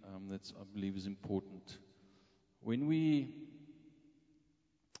briefly that I believe is important. When we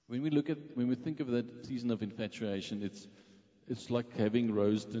think of that season of infatuation, it's like having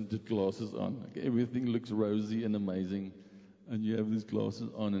rose-tinted glasses on. Like everything looks rosy and amazing, and you have these glasses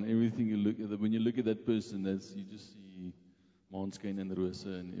on, and everything you look at. When you look at that person, you just see Måneskin and Rosa,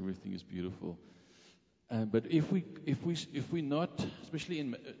 and everything is beautiful. But if we're not, especially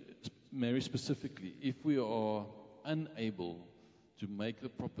in marriage specifically, if we are unable to make the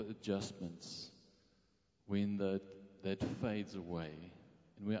proper adjustments when that fades away,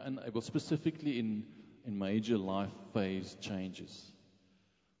 and we're unable, specifically in major life phase changes.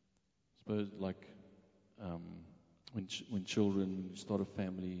 Suppose like when children start a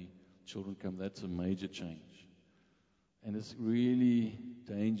family, children come, that's a major change. And it's really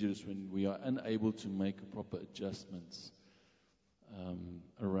dangerous when we are unable to make proper adjustments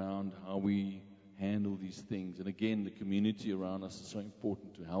around how we handle these things. And again, the community around us is so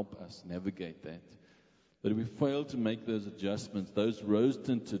important to help us navigate that. But if we fail to make those adjustments, those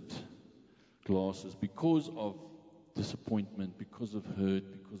rose-tinted glasses, because of disappointment, because of hurt,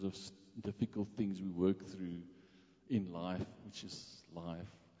 because of difficult things we work through in life, which is life,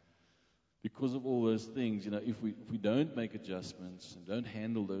 because of all those things, if we don't make adjustments and don't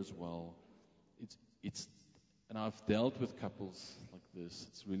handle those well, it's and I've dealt with couples like this.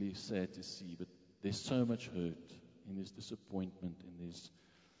 It's really sad to see, but there's so much hurt, and there's disappointment, and there's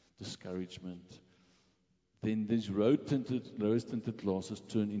discouragement. Then these rose-tinted glasses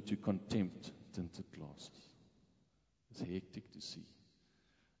turn into contempt-tinted glasses. It's hectic to see.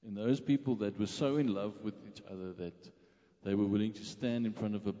 And those people that were so in love with each other that they were willing to stand in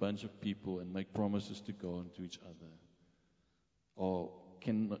front of a bunch of people and make promises to God and to each other are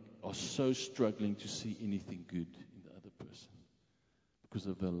so struggling to see anything good in the other person because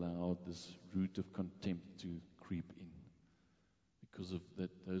they've allowed this root of contempt to creep in because of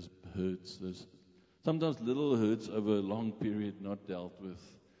those hurts, those sometimes little hurts over a long period not dealt with,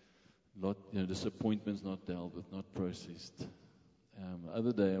 disappointments not dealt with, not processed. The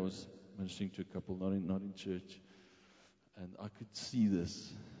other day I was ministering to a couple, not in church, and I could see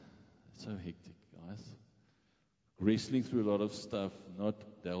this. It's so hectic, guys. Wrestling through a lot of stuff, not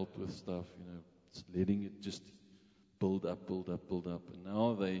dealt with stuff, just letting it just build up. And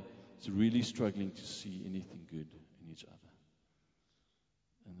now it's really struggling to see anything good in each other.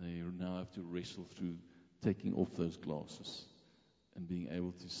 And they now have to wrestle through taking off those glasses and being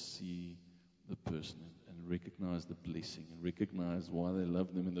able to see the person and recognize the blessing and recognize why they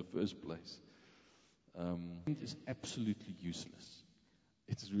love them in the first place. It is absolutely useless.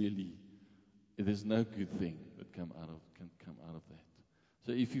 There's no good thing that can come out of that.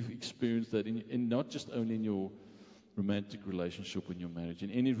 So if you've experienced that, in not just only in your romantic relationship, in your marriage, in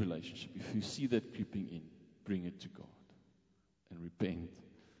any relationship, if you see that creeping in, bring it to God and repent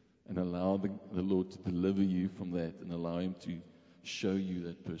and allow the Lord to deliver you from that and allow Him to show you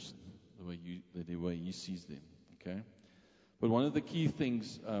that person the way He sees them. Okay? But one of the key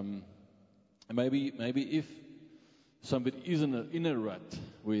things, maybe if somebody is in a rut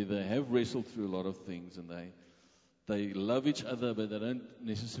where they have wrestled through a lot of things and they love each other, but they don't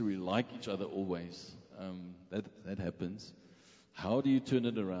necessarily like each other always. That happens. How do you turn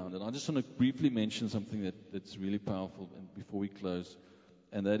it around? And I just want to briefly mention something that's really powerful and before we close,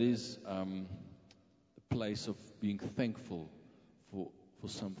 and that is a place of being thankful for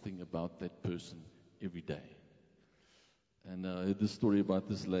something about that person every day. And I heard this story about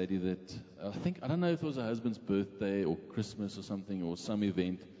this lady that I don't know if it was her husband's birthday or Christmas or something or some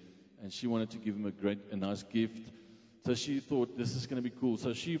event, and she wanted to give him a nice gift. So she thought this is going to be cool.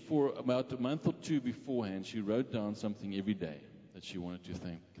 So she, for about a month or two beforehand, she wrote down something every day that she wanted to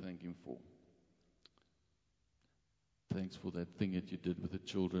thank him for. Thanks for that thing that you did with the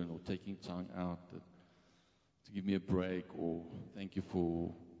children, or taking time out to give me a break, or thank you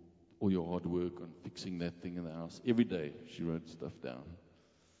for all your hard work on fixing that thing in the house. Every day she wrote stuff down.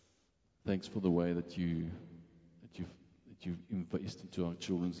 Thanks for the way that you invest into our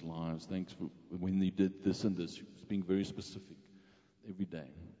children's lives. Thanks for when you did this and this. She was being very specific every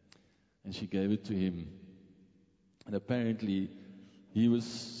day. And she gave it to him. And apparently he was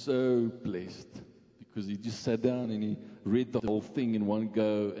so blessed because he just sat down and he read the whole thing in one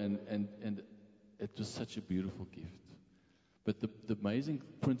go, and it was such a beautiful gift. But the amazing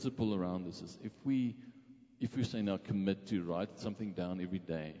principle around this is if we say now commit to write something down every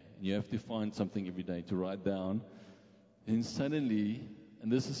day, and you have to find something every day to write down, then suddenly,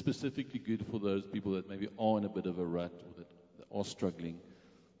 and this is specifically good for those people that maybe are in a bit of a rut or that are struggling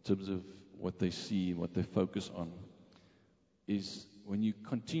in terms of what they see and what they focus on, is when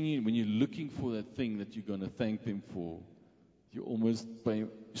you're looking for that thing that you're going to thank them for, you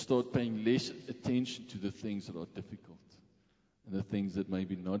start paying less attention to the things that are difficult and the things that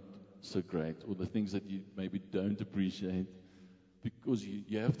maybe not so great, or the things that you maybe don't appreciate, because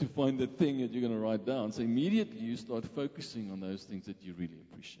you have to find that thing that you're going to write down. So immediately you start focusing on those things that you really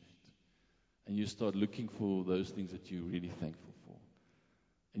appreciate. And you start looking for those things that you're really thankful for.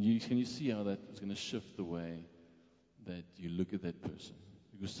 And can you see how that is going to shift the way that you look at that person?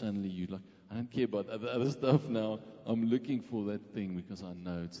 Because suddenly you're like, I don't care about the other stuff now. I'm looking for that thing because I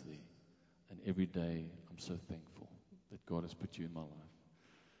know it's there. And every day I'm so thankful that God has put you in my life.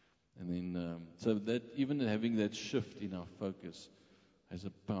 And then, so that even having that shift in our focus has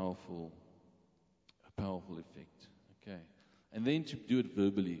a powerful effect. Okay. And then to do it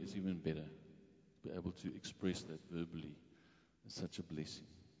verbally is even better. To be able to express that verbally is such a blessing.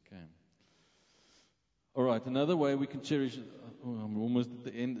 Okay. All right. Another way we can cherish. I'm almost at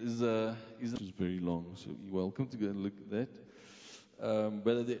the end. Is very long, so you're welcome to go and look at that.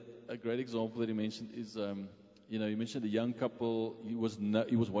 But a great example that he mentioned is. He mentioned a young couple. He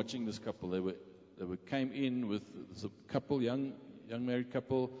was watching this couple. They came in with a couple, young married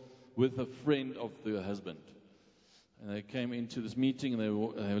couple, with a friend of the husband, and they came into this meeting and they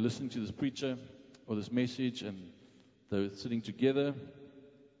were listening to this preacher or this message, and they were sitting together.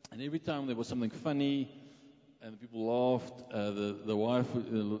 And every time there was something funny, and the people laughed,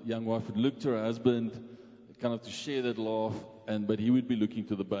 the young wife would look to her husband, kind of to share that laugh, but he would be looking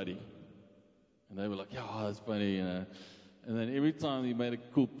to the buddy. And they were like, yeah, that's funny, And then every time he made a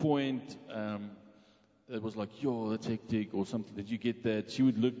cool point, it was like, yo, that's hectic, or something. Did you get that? She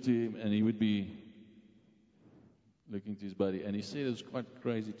would look to him, and he would be looking to his buddy. And he said it was quite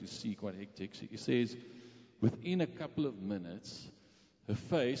crazy to see, quite hectic. He says, within a couple of minutes, her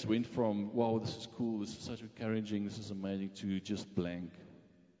face went from, wow, this is cool, this is such encouraging, this is amazing, to just blank,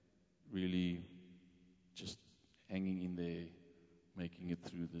 really just hanging in there, making it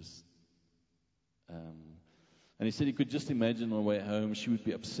through this. And he said he could just imagine on the way home, she would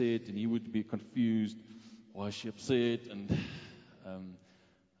be upset and he would be confused. Why is she upset? And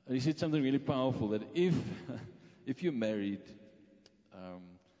he said something really powerful, that if you're married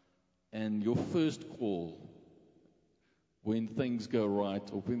and your first call when things go right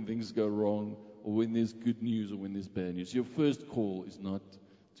or when things go wrong or when there's good news or when there's bad news, your first call is not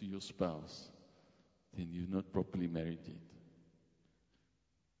to your spouse, then you're not properly married yet.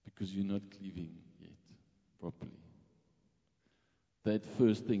 Because you're not cleaving yet properly. That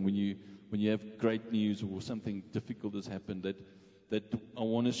first thing, when you have great news or something difficult has happened, that I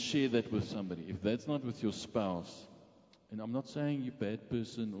want to share that with somebody. If that's not with your spouse, and I'm not saying you're a bad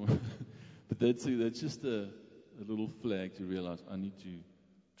person, but that's just a little flag to realize I need to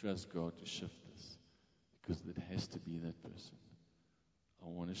trust God to shift this, because it has to be that person. I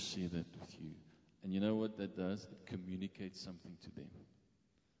want to share that with you. And you know what that does? It communicates something to them.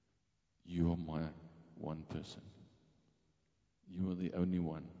 You are my one person. You are the only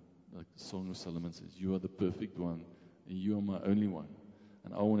one. Like the Song of Solomon says, you are the perfect one, and you are my only one.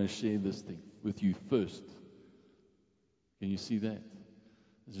 And I want to share this thing with you first. Can you see that?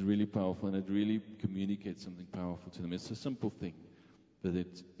 It's really powerful, and it really communicates something powerful to them. It's a simple thing, but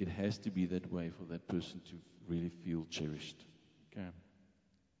it has to be that way for that person to really feel cherished. Okay.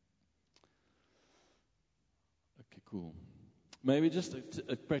 Okay, cool. Maybe just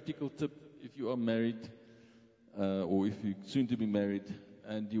a practical tip if you are married, or if you're soon to be married,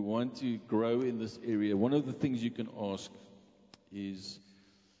 and you want to grow in this area. One of the things you can ask is,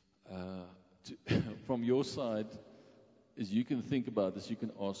 from your side, is you can think about this. You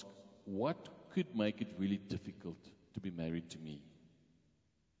can ask, what could make it really difficult to be married to me?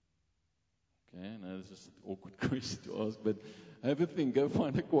 Okay, now this is an awkward question to ask, but have a think. Go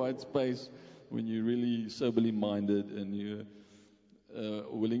find a quiet space when you're really soberly minded and you're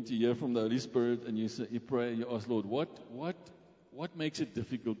willing to hear from the Holy Spirit, and you pray, you ask, Lord, what makes it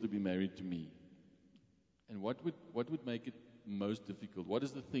difficult to be married to me? And what would make it most difficult? What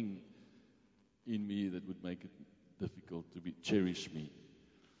is the thing in me that would make it difficult to cherish me?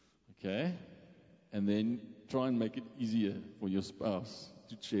 Okay? And then try and make it easier for your spouse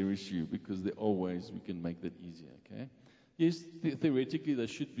to cherish you, because there are ways we can make that easier. Okay? Yes, theoretically they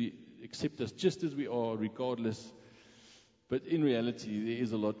should accept us just as we are, regardless. But in reality, there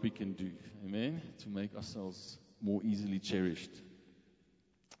is a lot we can do, amen, to make ourselves more easily cherished.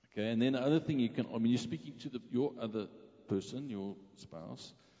 Okay, and then the other thing you're speaking to your other person, your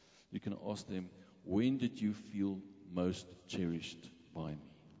spouse, you can ask them, when did you feel most cherished by me?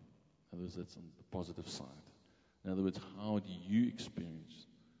 In other words, that's on the positive side. In other words, how do you experience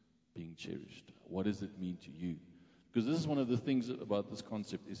being cherished? What does it mean to you? Because this is one of the things about this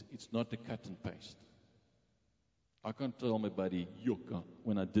concept, is it's not a cut and paste. I can't tell my buddy, Yoka,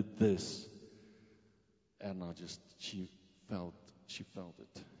 when I did this, and she felt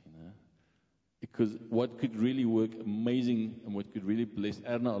it, Because what could really work amazing and what could really bless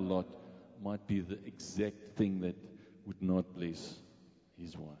Erna a lot might be the exact thing that would not bless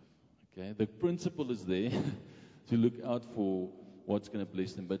his wife. Okay, the principle is there to look out for what's going to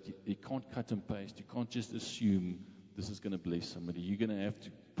bless them, but you can't cut and paste. You can't just assume this is going to bless somebody. You're going to have to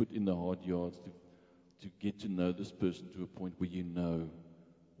put in the hard yards to get to know this person to a point where you know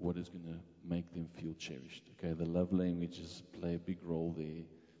what is going to make them feel cherished. Okay, the love languages play a big role there.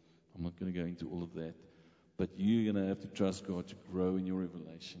 I'm not going to go into all of that, but you're going to have to trust God to grow in your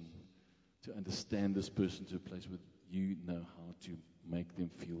revelation, to understand this person to a place where you know how to make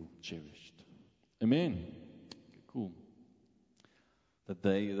them feel cherished. Amen. Okay, cool. That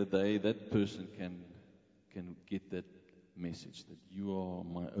person can get that message that you are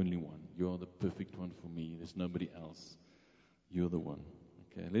my only one. You are the perfect one for me. There's nobody else. You're the one.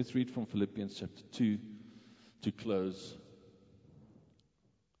 Okay, let's read from Philippians chapter 2 to close.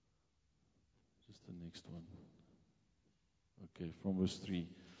 Just the next one. Okay, from verse 3.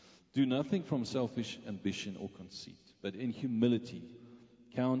 Do nothing from selfish ambition or conceit, but in humility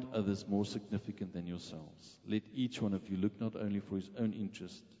count others more significant than yourselves. Let each one of you look not only for his own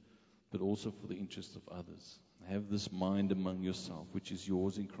interest, but also for the interest of others. Have this mind among yourself, which is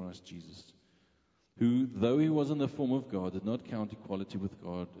yours in Christ Jesus, who, though he was in the form of God, did not count equality with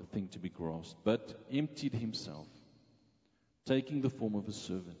God a thing to be grasped, but emptied himself, taking the form of a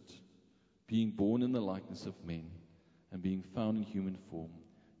servant, being born in the likeness of men, and being found in human form,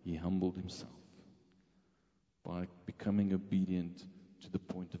 he humbled himself by becoming obedient to the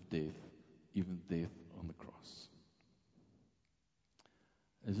point of death, even death on the cross.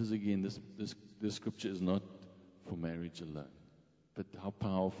 This is again, this scripture is not for marriage alone, but how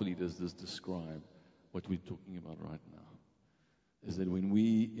powerfully does this describe what we're talking about right now? Is that when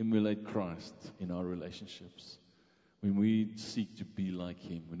we emulate Christ in our relationships, when we seek to be like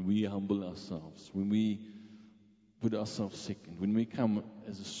him, when we humble ourselves, when we put ourselves second, when we come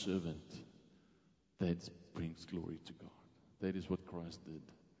as a servant, that brings glory to God. That is what Christ did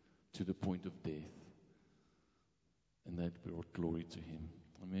to the point of death. And that brought glory to him.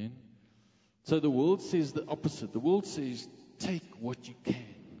 Amen. So the world says the opposite. The world says, take what you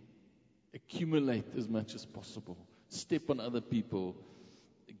can. Accumulate as much as possible. Step on other people.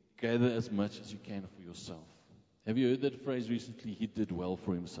 Gather as much as you can for yourself. Have you heard that phrase recently? He did well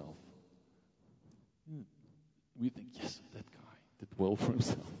for himself. We think, yes, that guy did well for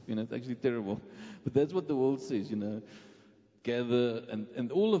himself. It's actually terrible. But that's what the world says, Gather,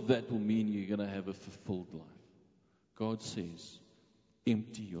 and all of that will mean you're going to have a fulfilled life. God says,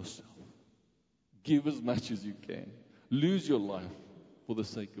 empty yourself. Give as much as you can. Lose your life for the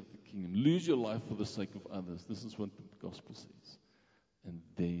sake of the kingdom. Lose your life for the sake of others. This is what the gospel says. And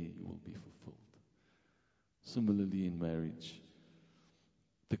there you will be fulfilled. Similarly in marriage,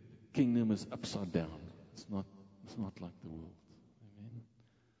 the kingdom is upside down. It's not like the world. Amen.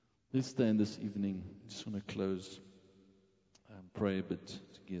 Let's stand this evening. I just want to close pray a bit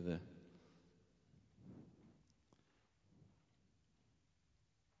together.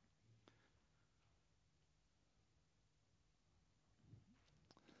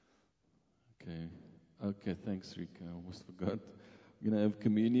 Okay, thanks, Rika. I almost forgot. We're going to have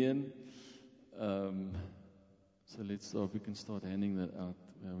communion. So let's start. We can start handing that out.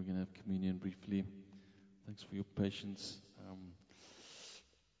 We're going to have communion briefly. Thanks for your patience.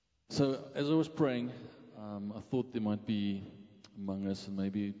 So as I was praying, I thought there might be among us, and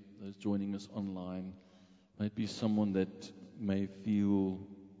maybe those joining us online, might be someone that may feel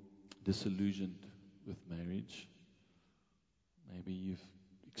disillusioned with marriage. Maybe you've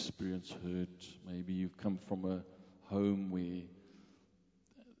experienced hurt. Maybe you've come from a home where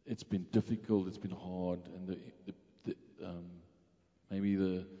it's been difficult, it's been hard, and maybe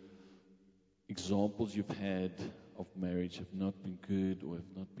the examples you've had of marriage have not been good, or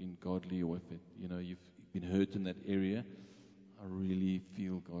have not been godly, or if you've been hurt in that area. I really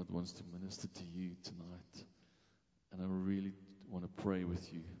feel God wants to minister to you tonight, and I really want to pray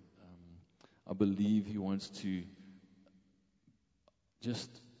with you. I believe He wants to just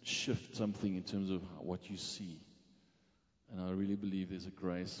shift something in terms of what you see. And I really believe there's a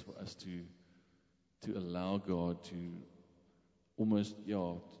grace for us to allow God to almost,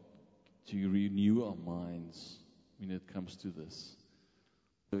 to renew our minds when it comes to this.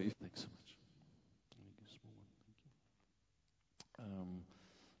 So thanks so much.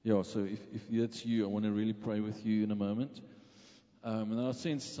 So if that's you, I want to really pray with you in a moment. And I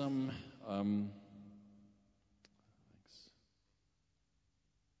sense some...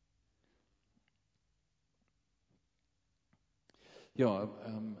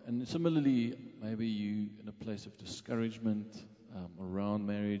 and similarly, maybe you in a place of discouragement around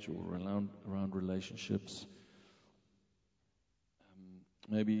marriage or around relationships.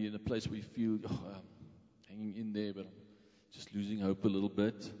 Maybe in a place where you feel hanging in there, but I'm just losing hope a little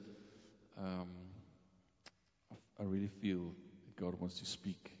bit. I really feel that God wants to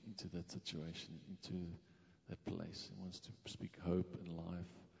speak into that situation, into that place. He wants to speak hope and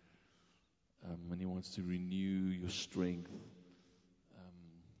life. And He wants to renew your strength.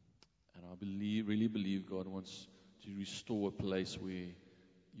 And I really believe God wants to restore a place where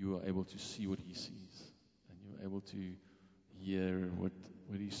you are able to see what He sees, and you're able to hear what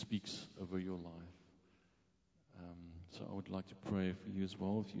He speaks over your life. So I would like to pray for you as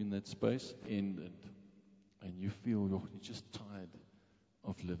well, if you're in that space, and you feel you're just tired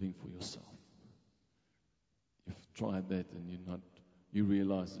of living for yourself. You've tried that, and you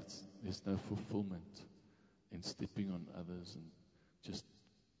realize there's no fulfillment in stepping on others and just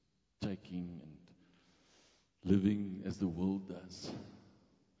taking and living as the world does.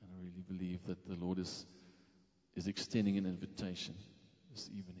 And I really believe that the Lord is extending an invitation this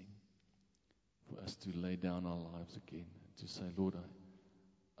evening for us to lay down our lives again and to say, Lord,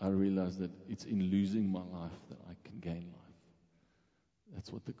 I realize that it's in losing my life that I can gain life.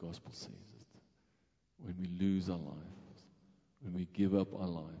 That's what the gospel says. When we lose our lives, when we give up our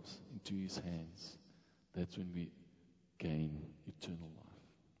lives into His hands, that's when we gain eternal life.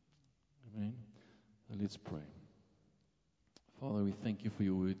 Amen. So let's pray. Father, we thank You for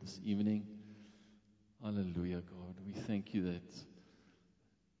Your word this evening. Hallelujah, God. We thank You that,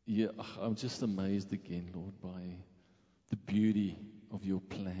 I'm just amazed again, Lord, by the beauty of Your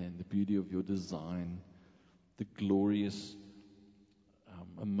plan, the beauty of Your design, the glorious,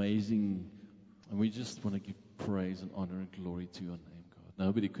 amazing, and we just want to give praise and honor and glory to Your name, God.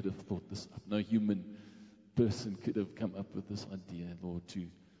 Nobody could have thought this up. No human person could have come up with this idea, Lord, to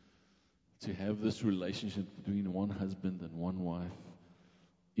have this relationship between one husband and one wife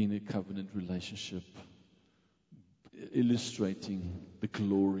in a covenant relationship, illustrating the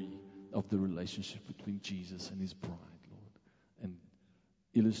glory of the relationship between Jesus and His bride, Lord, and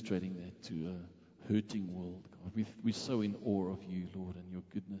illustrating that to a hurting world, God. We're so in awe of You, Lord, and Your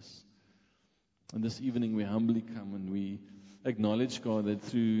goodness. And this evening we humbly come and we acknowledge, God, that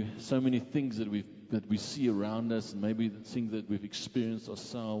through so many things that we see around us, and maybe the things that we've experienced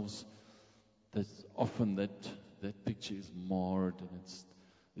ourselves, that often that picture is marred, and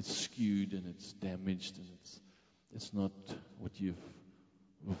it's skewed, and it's damaged, and it's not what you've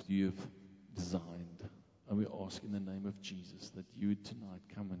designed. And we ask in the name of Jesus that You would tonight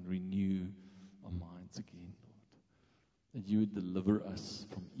come and renew our minds again, Lord. That You would deliver us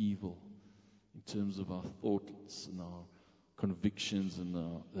from evil in terms of our thoughts and our convictions and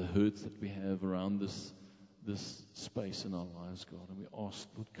the hurts that we have around this space in our lives, God. And we ask,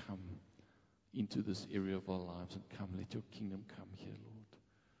 Lord, come into this area of our lives, and come, let Your kingdom come here, Lord.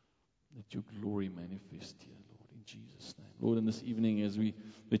 Let Your glory manifest here, Lord, in Jesus' name. Lord, in this evening as we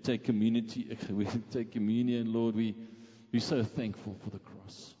take communion, Lord, we We're so thankful for the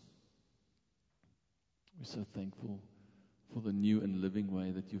cross. We're so thankful for the new and living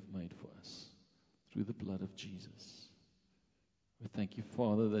way that you've made for us through the blood of Jesus. We thank you,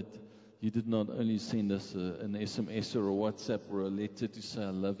 Father, that you did not only send us an SMS or a WhatsApp or a letter to say, I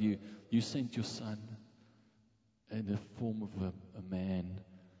love you. You sent your Son in the form of a man,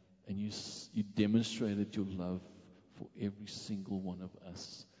 and you demonstrated your love for every single one of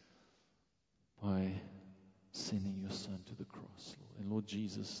us by sending your Son to the cross, Lord. And Lord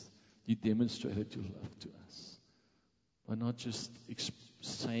Jesus, you demonstrated your love to us by not just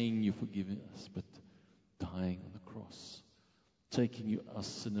saying you're forgiving us, but dying on the cross, taking our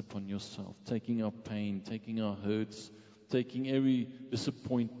sin upon yourself, taking our pain, taking our hurts, taking every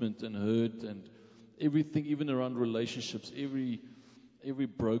disappointment and hurt and everything, even around relationships, every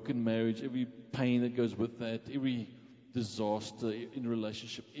broken marriage, every pain that goes with that, every disaster in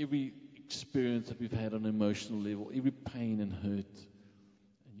relationship, every experience that we've had on an emotional level, every pain and hurt,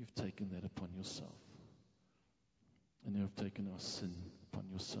 and you've taken that upon yourself. And you have taken our sin upon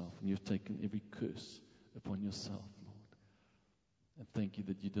yourself, and you've taken every curse upon yourself, Lord. And thank you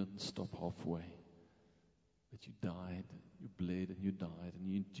that you didn't stop halfway, that you died, you bled, and you died, and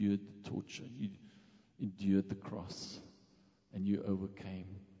you endured the torture, you endured the cross, and you overcame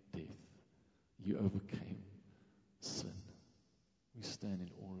death. You overcame sin. We stand in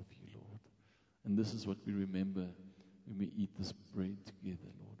awe of you, Lord. And this is what we remember when we eat this bread together,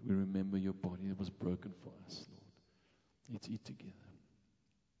 Lord. We remember your body that was broken for us, Lord. Let's eat together.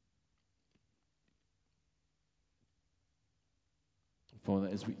 Father,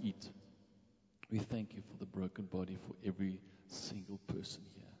 as we eat, we thank you for the broken body for every single person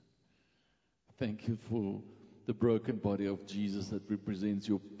here. Thank you for the broken body of Jesus that represents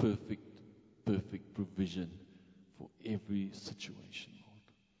your perfect provision for every situation, Lord.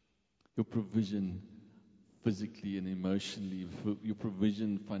 Your provision physically and emotionally, your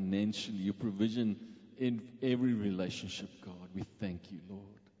provision financially, your provision in every relationship, God. We thank you,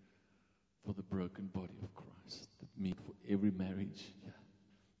 Lord, for the broken body of Christ that means for every marriage. Yeah.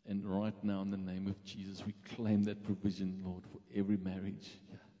 And right now, in the name of Jesus, we claim that provision, Lord, for every marriage.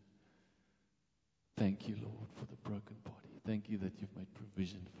 Yeah. Thank you, Lord, for the broken body. Thank you that you've made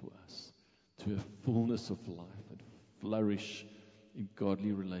provision for us to have fullness of life and flourish in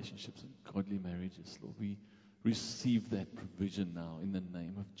godly relationships and godly marriages, Lord. We receive that provision now in the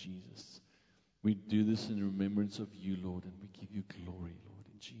name of Jesus. We do this in remembrance of you, Lord, and we give you glory, Lord,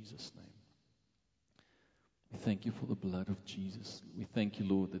 in Jesus' name. We thank you for the blood of Jesus. We thank you,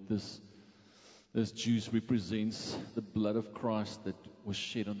 Lord, that this juice represents the blood of Christ that was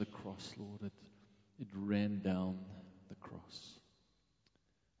shed on the cross, Lord. It ran down the cross.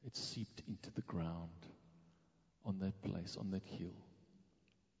 It seeped into the ground on that place, on that hill.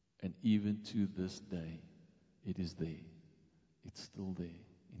 And even to this day, it is there. It's still there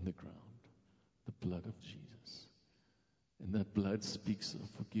in the ground. The blood of Jesus. And that blood speaks of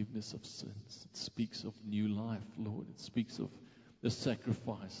forgiveness of sins. It speaks of new life, Lord. It speaks of the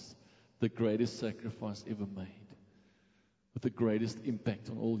sacrifice, the greatest sacrifice ever made, with the greatest impact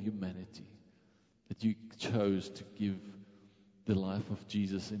on all humanity, that you chose to give the life of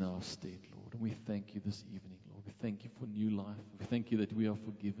Jesus in our stead, Lord. And we thank you this evening, Lord. We thank you for new life. We thank you that we are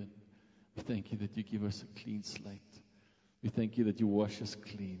forgiven. We thank you that you give us a clean slate. We thank you that you wash us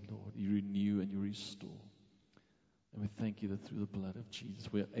clean, Lord. You renew and you restore. And we thank you that through the blood of Jesus,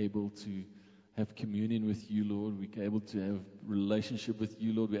 we are able to have communion with you, Lord. We're able to have relationship with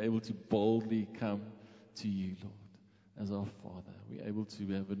you, Lord. We're able to boldly come to you, Lord, as our Father. We're able to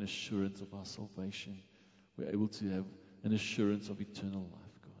have an assurance of our salvation. We're able to have an assurance of eternal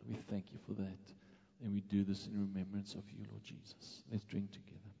life, God. We thank you for that. And we do this in remembrance of you, Lord Jesus. Let's drink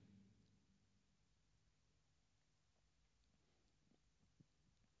together.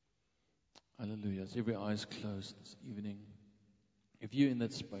 Hallelujah. As every eye is closed this evening, if you're in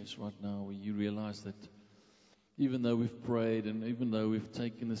that space right now where you realize that even though we've prayed and even though we've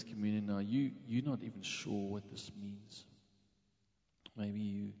taken this communion now, you're not even sure what this means.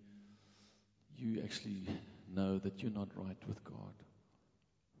 Maybe you actually know that you're not right with God.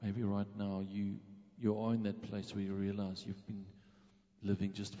 Maybe right now you are in that place where you realize you've been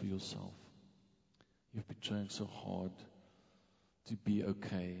living just for yourself. You've been trying so hard to be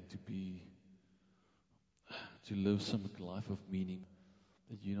okay, to live some life of meaning,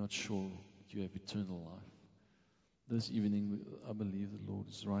 that you're not sure that you have eternal life. This evening, I believe the Lord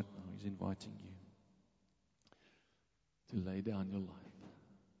is right now. He's inviting you to lay down your life,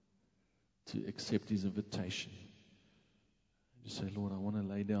 to accept His invitation. You say, Lord, I want to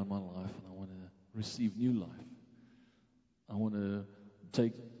lay down my life and I want to receive new life. I want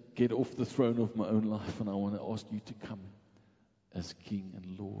to get off the throne of my own life and I want to ask you to come as King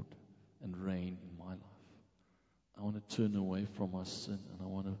and Lord and reign in my life. I want to turn away from my sin, and I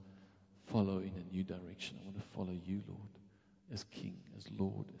want to follow in a new direction. I want to follow you, Lord, as King, as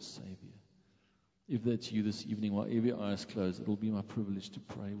Lord, as Savior. If that's you this evening, while every eye is closed, it will be my privilege to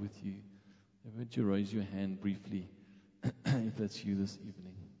pray with you. Would you raise your hand briefly if that's you this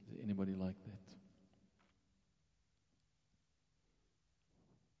evening? Is there anybody like that?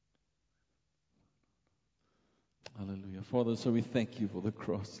 Hallelujah. Father, so we thank you for the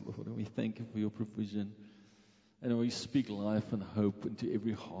cross, Lord, and we thank you for your provision. And we speak life and hope into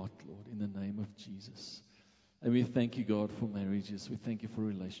every heart, Lord, in the name of Jesus. And we thank you, God, for marriages. We thank you for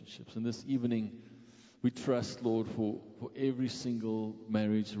relationships. And this evening, we trust, Lord, for every single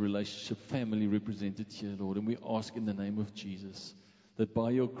marriage, relationship, family represented here, Lord. And we ask in the name of Jesus that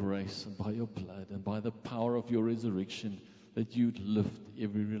by your grace and by your blood and by the power of your resurrection, that you'd lift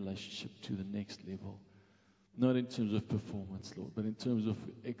every relationship to the next level. Not in terms of performance, Lord, but in terms of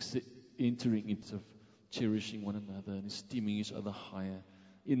entering into cherishing one another and esteeming each other higher.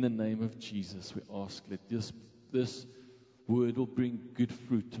 In the name of Jesus, we ask that this word will bring good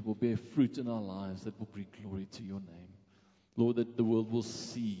fruit. It will bear fruit in our lives that will bring glory to your name. Lord, that the world will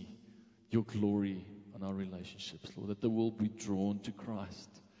see your glory on our relationships, Lord, that the world be drawn to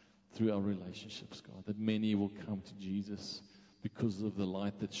Christ through our relationships, God, that many will come to Jesus because of the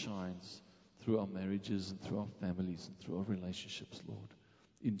light that shines through our marriages and through our families and through our relationships, Lord,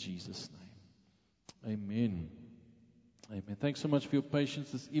 in Jesus' name. Amen. Amen. Thanks so much for your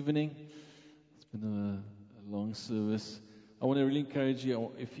patience this evening. It's been a long service. I want to really encourage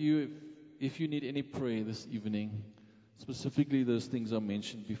you, if you need any prayer this evening, specifically those things I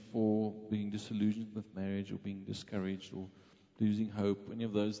mentioned before, being disillusioned with marriage or being discouraged or losing hope, any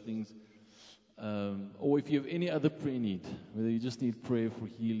of those things, or if you have any other prayer need, whether you just need prayer for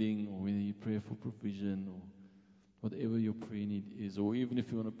healing or whether you need prayer for provision or whatever your prayer need is, or even if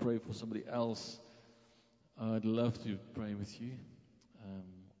you want to pray for somebody else, I'd love to pray with you.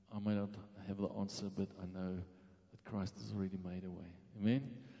 I may not have the answer, but I know that Christ has already made a way. Amen?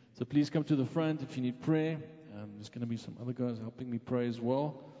 So please come to the front if you need prayer. There's going to be some other guys helping me pray as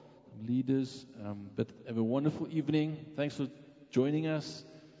well, some leaders. But have a wonderful evening. Thanks for joining us.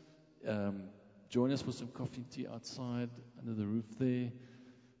 Join us for some coffee and tea outside under the roof there.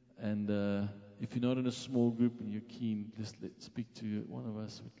 And if you're not in a small group and you're keen, just speak to one of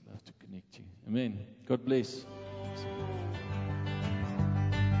us. We'd love to connect you. Amen. God bless.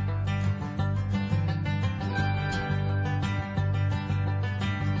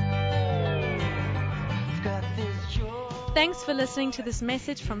 Thanks for listening to this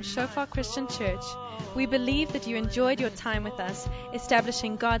message from Shofar Christian Church. We believe that you enjoyed your time with us,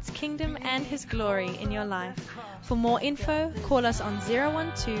 establishing God's kingdom and His glory in your life. For more info, call us on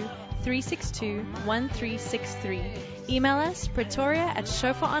 012-362-1363. Email us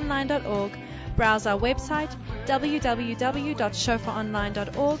pretoria@shofaronline.org. Browse our website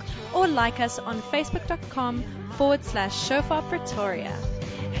www.shofaronline.org or like us on facebook.com/Shofar Pretoria.